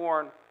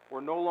outworn or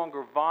no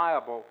longer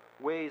viable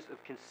ways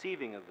of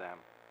conceiving of them.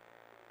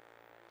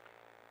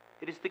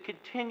 It is the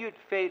continued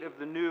fate of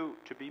the new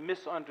to be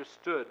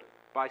misunderstood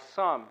by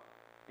some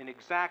in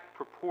exact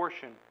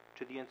proportion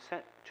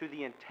to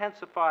the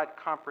intensified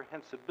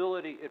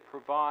comprehensibility it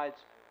provides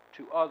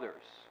to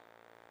others.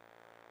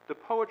 The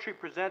poetry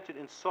presented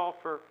in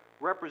Sulfur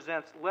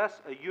represents less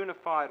a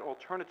unified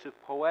alternative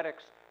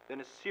poetics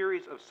than a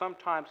series of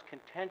sometimes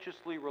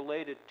contentiously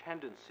related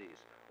tendencies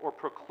or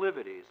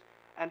proclivities,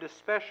 and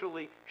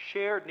especially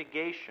shared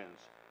negations,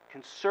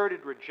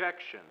 concerted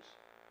rejections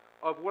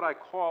of what I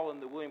call in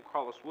the William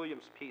Carlos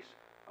Williams piece,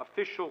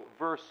 official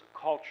verse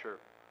culture.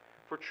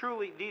 For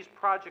truly, these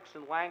projects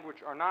in language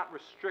are not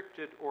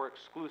restricted or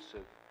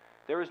exclusive.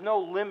 There is no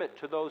limit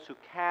to those who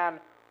can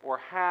or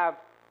have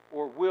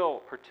or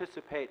will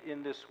participate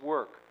in this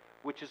work,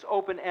 which is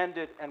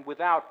open-ended and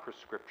without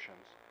prescriptions,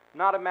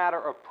 not a matter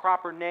of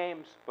proper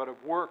names, but of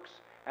works,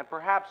 and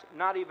perhaps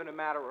not even a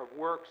matter of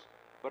works,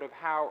 but of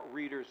how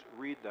readers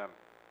read them.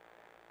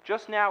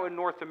 Just now in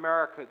North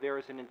America, there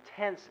is an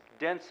intense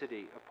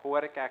density of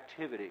poetic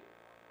activity,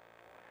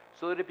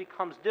 so that it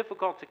becomes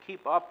difficult to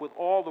keep up with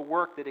all the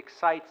work that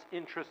excites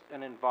interest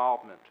and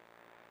involvement.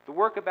 The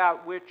work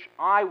about which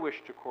I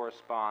wish to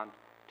correspond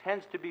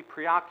tends to be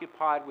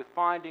preoccupied with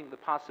finding the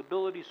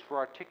possibilities for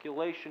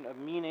articulation of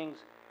meanings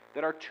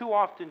that are too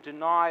often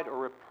denied or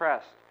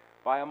repressed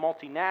by a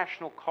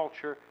multinational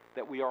culture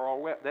that we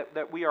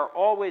are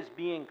always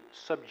being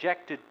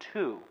subjected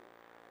to,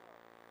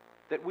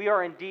 that we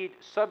are indeed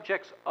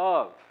subjects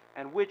of,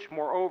 and which,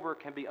 moreover,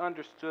 can be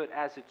understood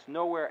as its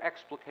nowhere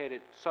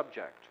explicated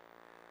subject.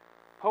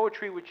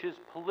 Poetry which is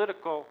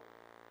political,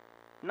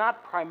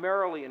 not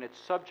primarily in its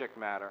subject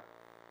matter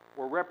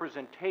or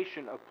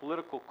representation of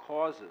political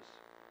causes,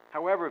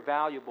 however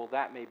valuable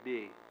that may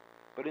be,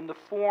 but in the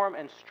form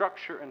and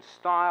structure and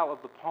style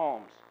of the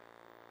poems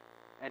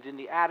and in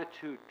the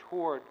attitude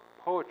toward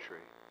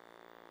poetry.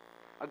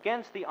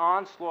 Against the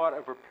onslaught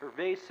of a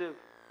pervasive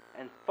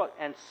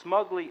and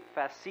smugly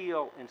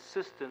facile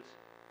insistence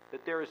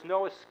that there is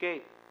no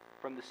escape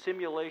from the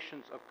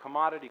simulations of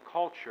commodity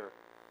culture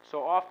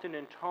so often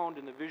intoned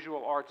in the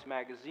visual arts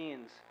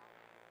magazines,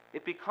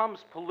 it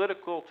becomes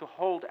political to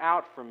hold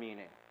out for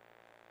meaning.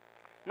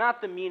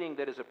 Not the meaning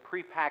that is a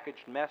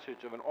prepackaged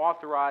message of an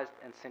authorized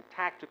and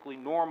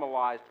syntactically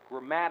normalized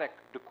grammatic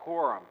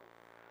decorum,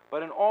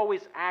 but an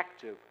always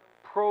active,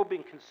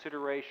 probing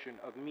consideration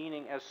of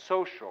meaning as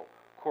social,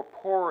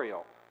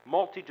 corporeal,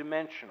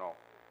 multidimensional,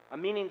 a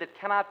meaning that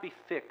cannot be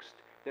fixed,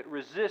 that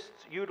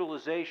resists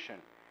utilization,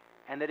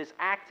 and that is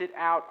acted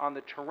out on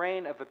the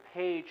terrain of a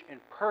page in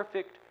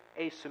perfect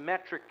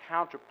asymmetric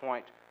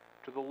counterpoint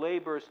to the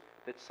labors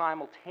that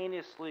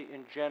simultaneously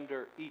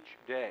engender each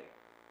day.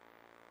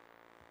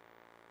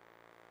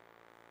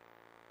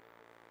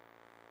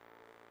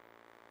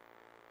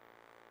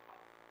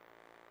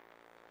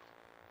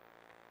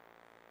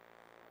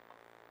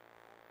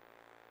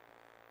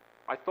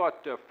 I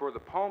thought for the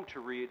poem to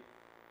read,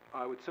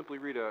 I would simply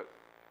read a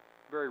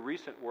very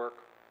recent work.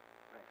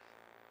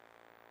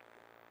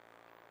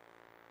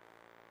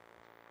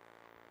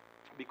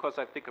 Because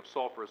I think of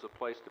Sulfur as a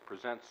place that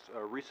presents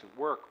recent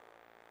work,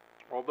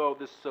 although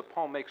this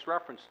poem makes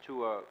reference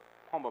to a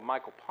poem of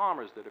Michael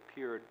Palmer's that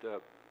appeared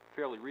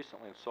fairly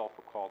recently in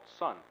Sulfur called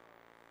Sun.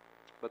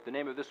 But the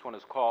name of this one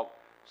is called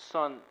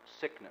Sun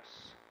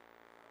Sickness.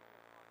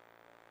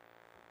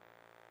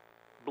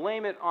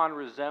 Blame it on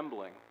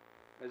resembling,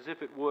 as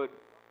if it would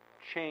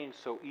change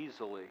so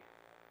easily.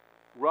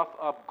 Rough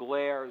up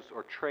glares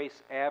or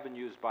trace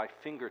avenues by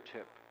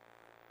fingertip.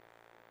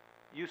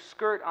 You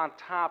skirt on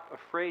top,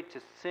 afraid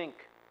to sink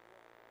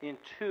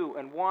into,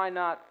 and why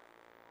not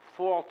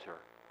falter,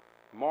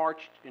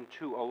 marched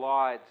into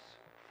elides,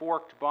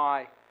 forked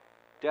by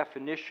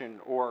definition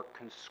or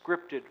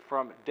conscripted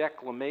from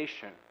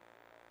declamation.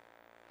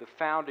 The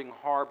founding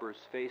harbors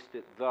faced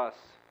it thus.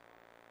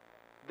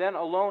 Then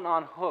alone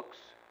on hooks,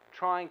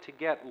 trying to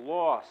get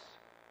loss,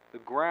 the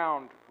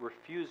ground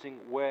refusing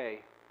way.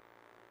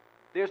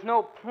 There's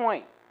no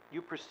point,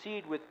 you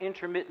proceed with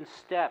intermittent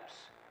steps,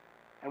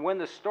 and when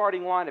the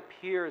starting line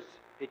appears,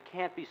 it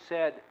can't be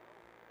said,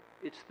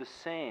 it's the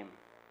same.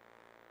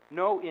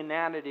 No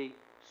inanity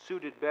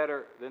suited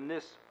better than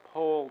this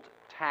poled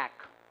tack,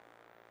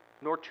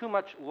 nor too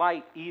much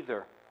light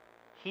either,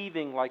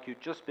 heaving like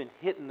you'd just been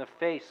hit in the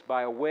face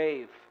by a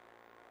wave,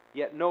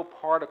 yet no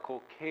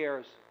particle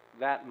cares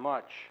that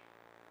much.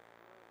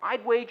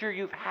 I'd wager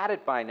you've had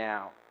it by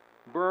now,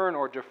 burn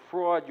or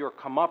defraud your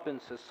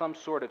comeuppance as some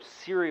sort of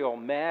serial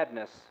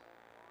madness,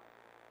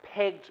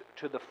 pegged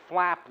to the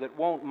flap that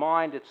won't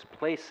mind its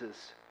places.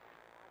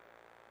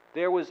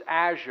 There was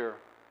azure,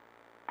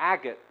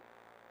 agate,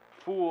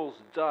 fool's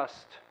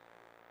dust,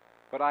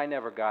 but I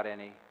never got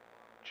any,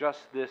 just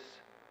this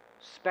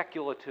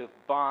speculative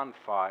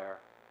bonfire.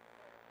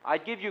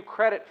 I'd give you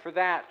credit for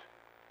that,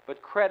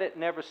 but credit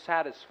never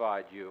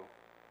satisfied you.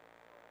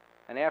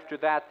 And after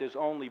that, there's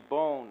only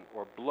bone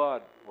or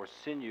blood or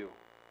sinew,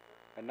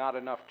 and not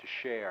enough to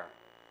share.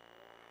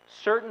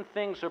 Certain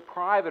things are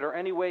private, or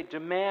anyway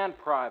demand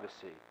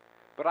privacy,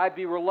 but I'd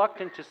be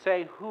reluctant to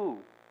say who.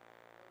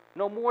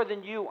 No more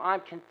than you,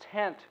 I'm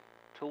content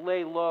to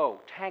lay low,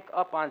 tank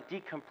up on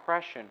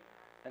decompression,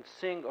 and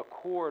sing a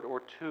chord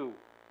or two.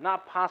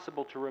 Not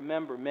possible to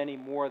remember many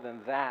more than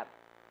that,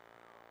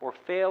 or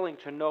failing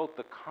to note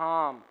the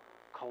calm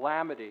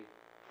calamity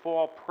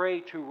fall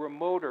prey to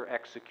remoter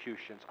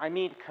executions. I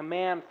mean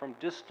command from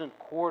distant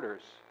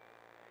quarters.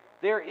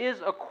 There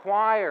is a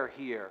choir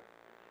here,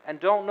 and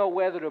don't know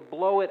whether to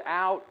blow it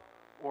out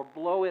or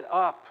blow it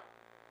up.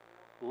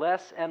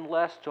 Less and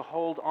less to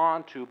hold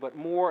on to, but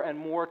more and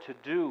more to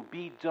do,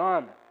 be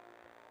done.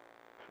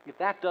 If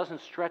that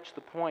doesn't stretch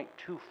the point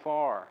too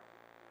far.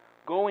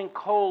 Going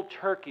cold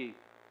turkey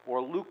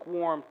or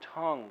lukewarm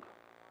tongue.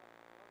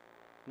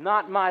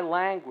 Not my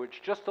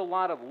language, just a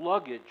lot of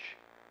luggage,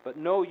 but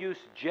no use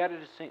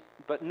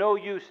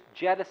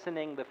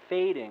jettisoning the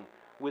fading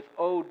with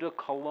eau de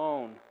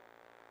cologne.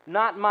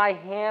 Not my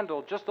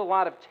handle, just a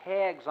lot of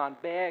tags on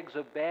bags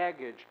of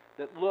baggage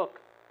that look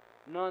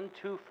none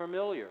too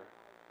familiar.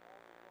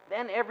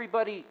 Then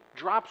everybody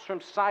drops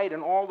from sight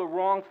and all the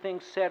wrong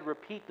things said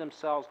repeat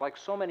themselves like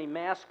so many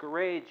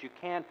masquerades you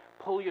can't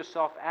pull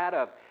yourself out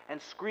of,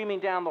 and screaming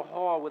down the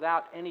hall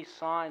without any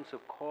signs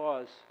of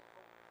cause.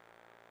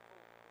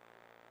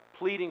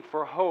 Pleading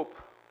for hope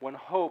when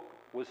hope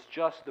was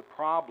just the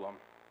problem.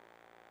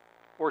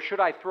 Or should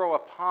I throw a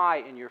pie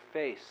in your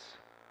face?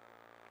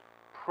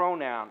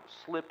 Pronoun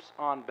slips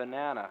on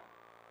banana.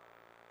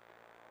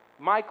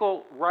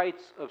 Michael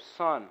writes of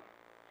sun,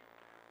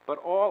 but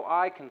all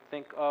I can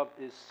think of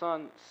is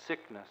sun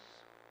sickness,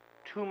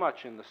 too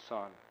much in the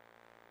sun,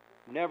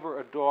 never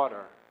a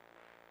daughter,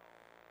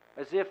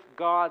 as if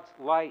God's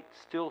light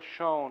still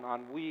shone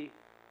on we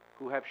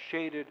who have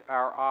shaded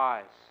our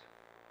eyes.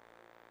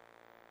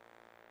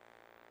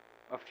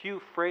 A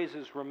few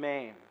phrases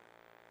remain,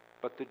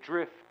 but the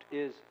drift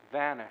is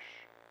vanish.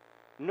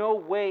 No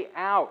way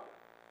out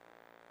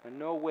and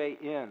no way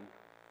in.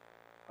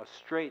 A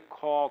straight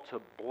call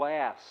to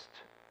blast.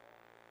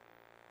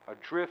 A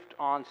drift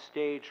on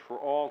stage for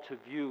all to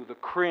view. The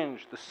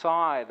cringe, the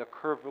sigh, the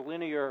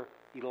curvilinear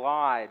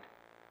elide.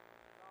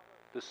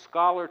 The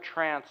scholar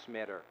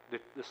transmaker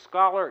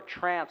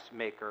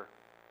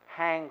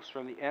hangs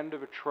from the end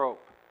of a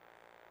trope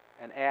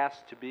and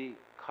asks to be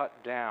cut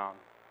down.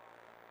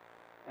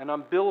 An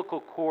umbilical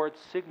cord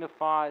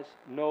signifies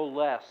no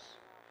less.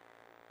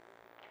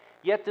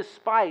 Yet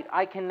despite,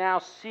 I can now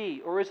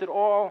see, or is it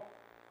all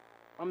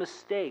a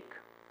mistake?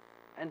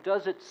 And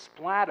does it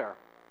splatter?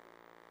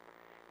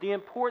 The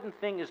important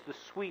thing is the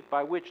sweep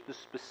by which the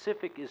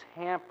specific is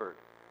hampered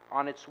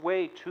on its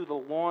way to the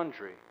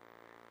laundry.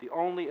 The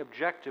only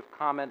objective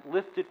comment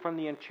lifted from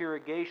the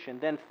interrogation,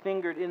 then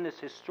fingered in this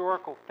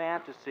historical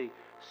fantasy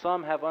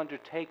some have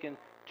undertaken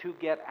to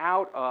get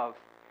out of.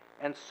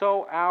 And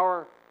so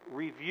our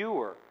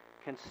reviewer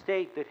can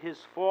state that his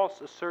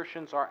false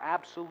assertions are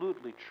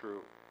absolutely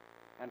true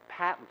and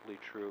patently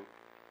true,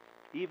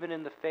 even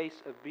in the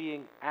face of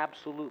being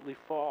absolutely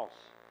false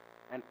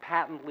and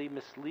patently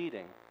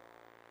misleading.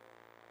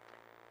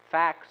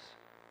 Facts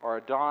are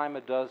a dime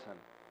a dozen,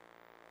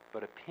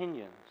 but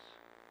opinions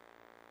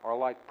are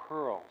like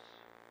pearls.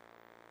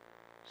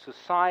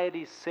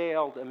 Society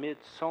sailed amid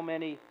so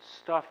many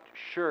stuffed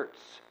shirts.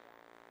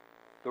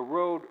 The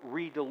road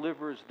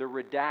redelivers the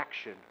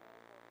redaction.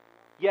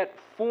 Yet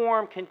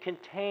form can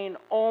contain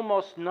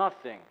almost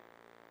nothing,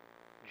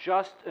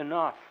 just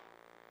enough,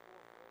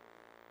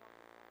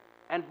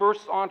 and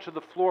bursts onto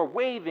the floor,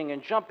 waving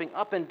and jumping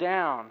up and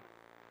down.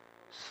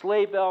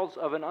 Sleigh bells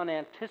of an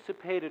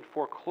unanticipated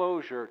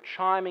foreclosure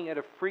chiming at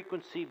a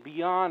frequency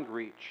beyond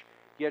reach,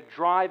 yet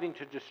driving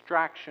to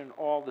distraction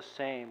all the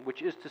same,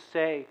 which is to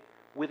say,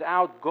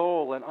 without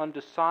goal and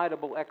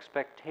undecidable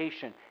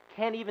expectation,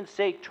 can't even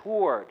say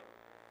toward,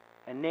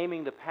 and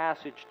naming the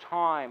passage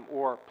time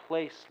or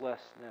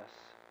placelessness,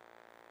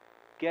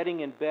 getting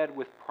in bed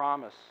with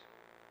promise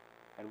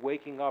and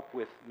waking up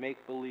with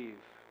make-believe.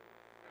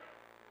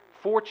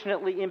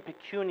 Fortunately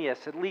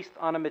impecunious, at least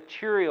on a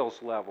materials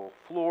level,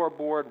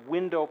 floorboard,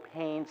 window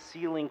pane,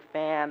 ceiling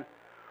fan,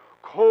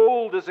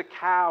 cold as a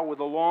cow with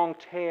a long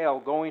tail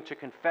going to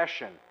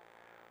confession,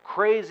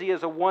 crazy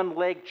as a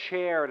one-legged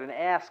chair at an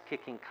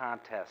ass-kicking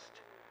contest,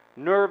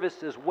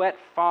 nervous as wet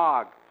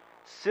fog,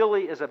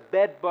 silly as a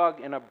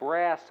bedbug in a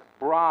brass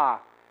bra,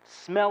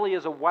 smelly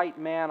as a white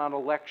man on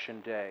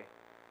election day.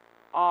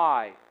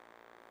 I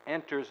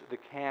enters the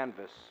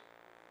canvas.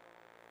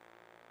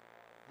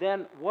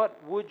 Then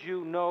what would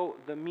you know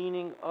the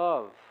meaning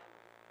of?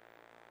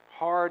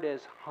 Hard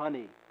as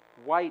honey,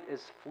 white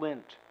as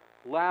flint,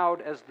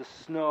 loud as the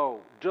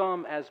snow,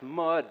 dumb as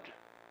mud.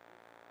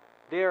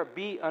 There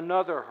be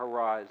another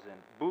horizon,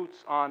 boots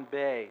on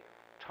bay,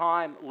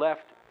 time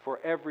left for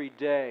every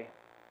day.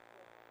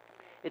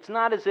 It's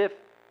not as if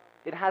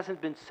it hasn't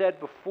been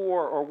said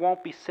before or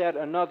won't be said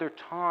another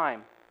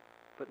time,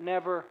 but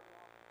never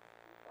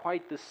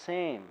quite the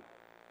same.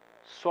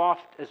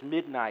 Soft as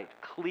midnight,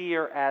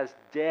 clear as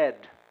dead.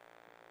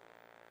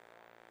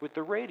 With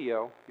the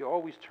radio, you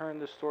always turn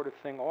this sort of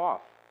thing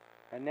off,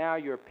 and now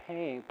you're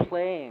playing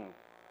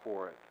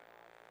for it.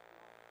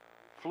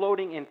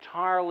 Floating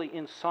entirely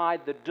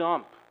inside the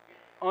dump,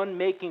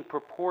 unmaking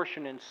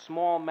proportion in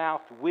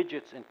small-mouthed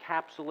widgets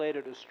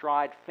encapsulated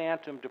astride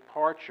phantom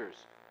departures,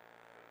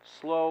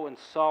 slow and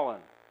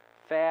sullen,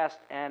 fast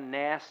and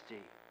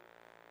nasty.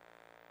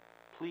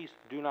 please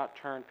do not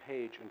turn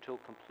page until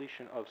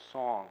completion of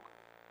song,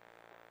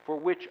 for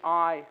which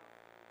I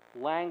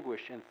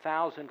languish in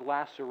thousand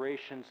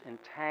lacerations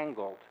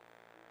entangled,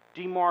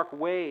 demark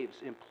waves,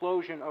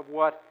 implosion of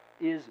what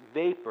is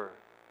vapor,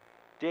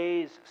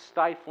 days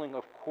stifling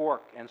of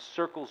cork and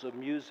circles of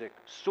music,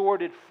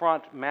 sordid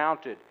front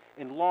mounted,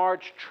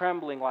 enlarged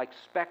trembling like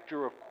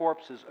spectre of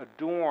corpses,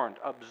 adorned,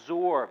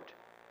 absorbed,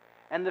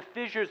 and the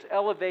fissures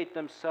elevate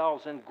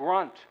themselves and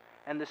grunt,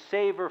 and the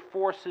savor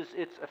forces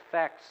its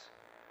effects,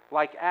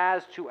 like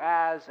as to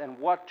as and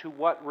what to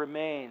what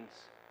remains.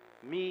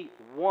 Me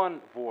one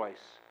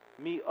voice,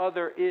 me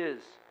other is,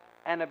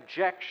 an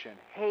objection,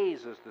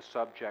 haze as the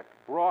subject,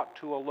 brought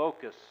to a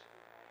locus,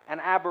 an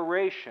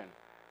aberration,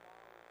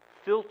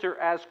 filter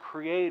as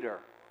creator,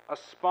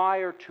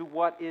 aspire to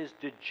what is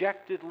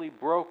dejectedly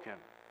broken,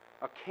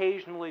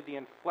 occasionally the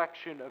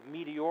inflection of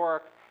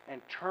meteoric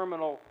and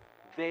terminal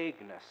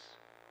vagueness.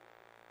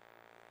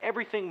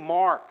 Everything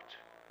marked,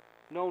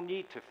 no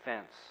need to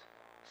fence,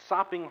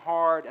 sopping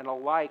hard and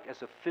alike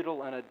as a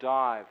fiddle and a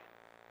dive.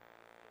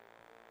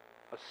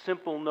 A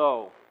simple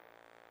no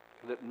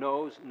that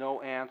knows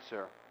no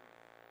answer.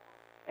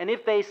 And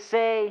if they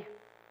say,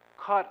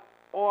 cut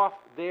off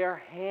their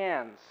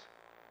hands,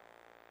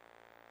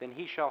 then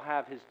he shall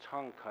have his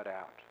tongue cut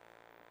out.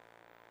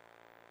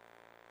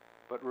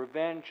 But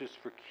revenge is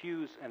for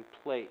cues and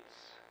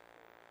plates,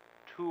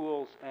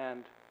 tools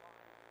and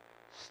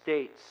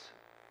states,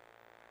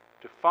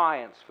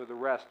 defiance for the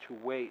rest who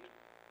wait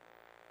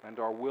and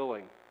are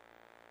willing.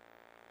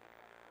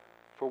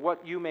 For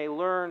what you may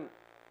learn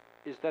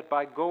is that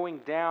by going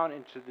down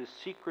into the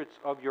secrets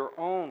of your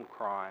own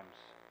crimes,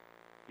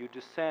 you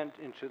descend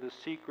into the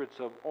secrets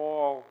of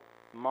all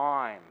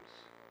minds.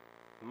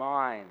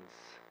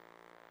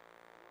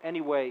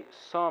 Anyway,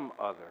 some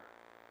other.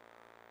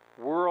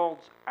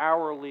 Worlds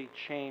hourly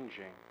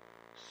changing,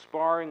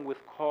 sparring with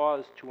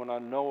cause to an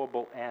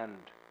unknowable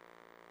end,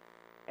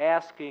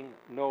 asking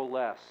no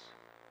less,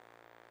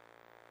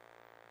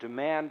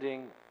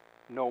 demanding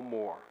no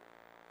more.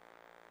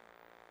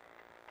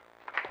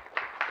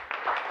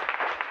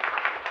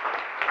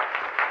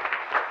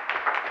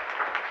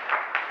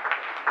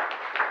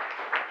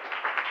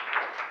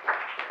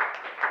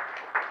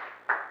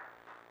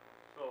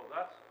 So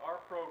that's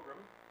our program.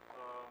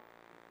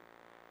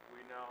 We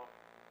now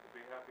will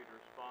be happy to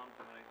respond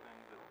to anything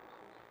that this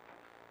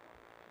has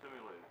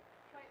stimulated.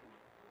 Clayton,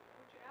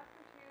 would you ask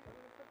them to use,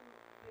 when you put the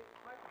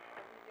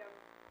microphone,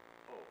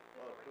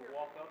 To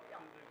walk up to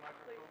the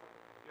microphone?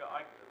 Yeah,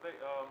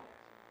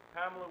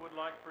 Pamela would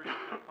like for you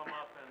to come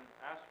up and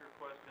ask your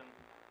question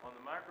on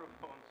the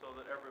microphone so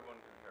that everyone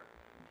can hear.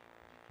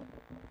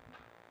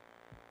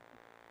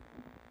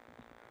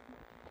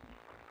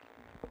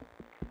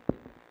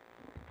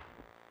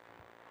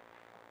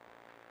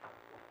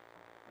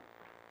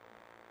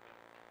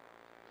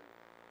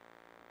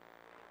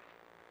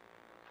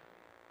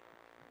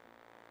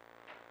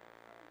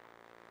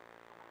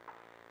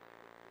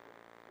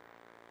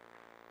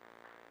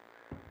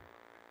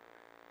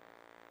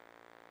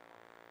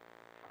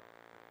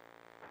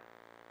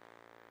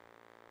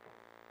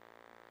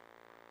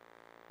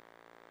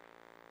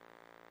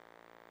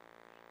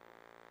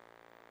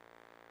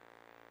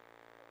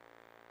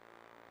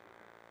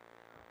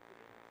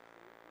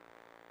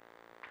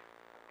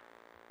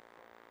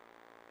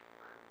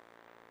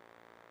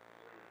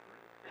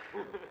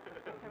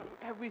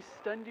 Have we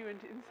stunned you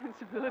into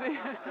insensibility?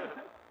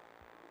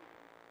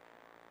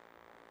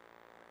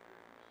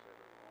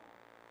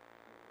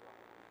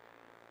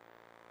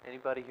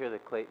 Anybody here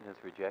that Clayton has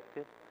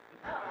rejected?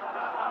 That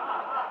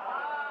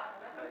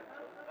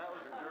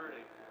was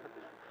dirty.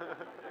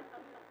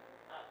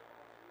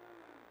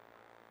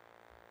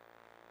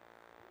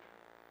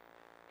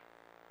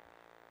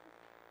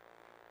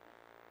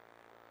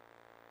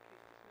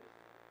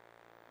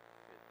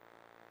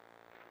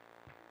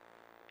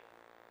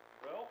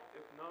 Well,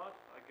 if not,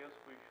 I guess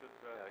we should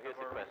Here's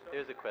a question.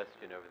 There's a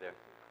question over there.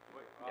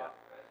 Wait, Yeah.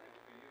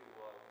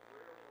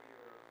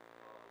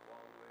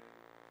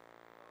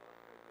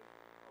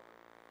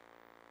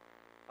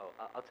 Oh,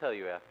 I'll tell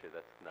you after.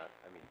 That's not.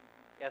 I mean,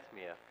 ask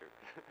me after.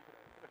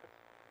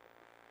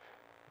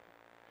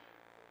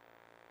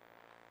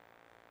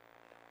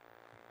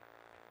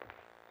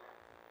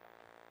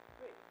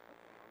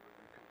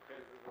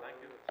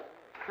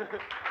 Thank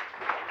you.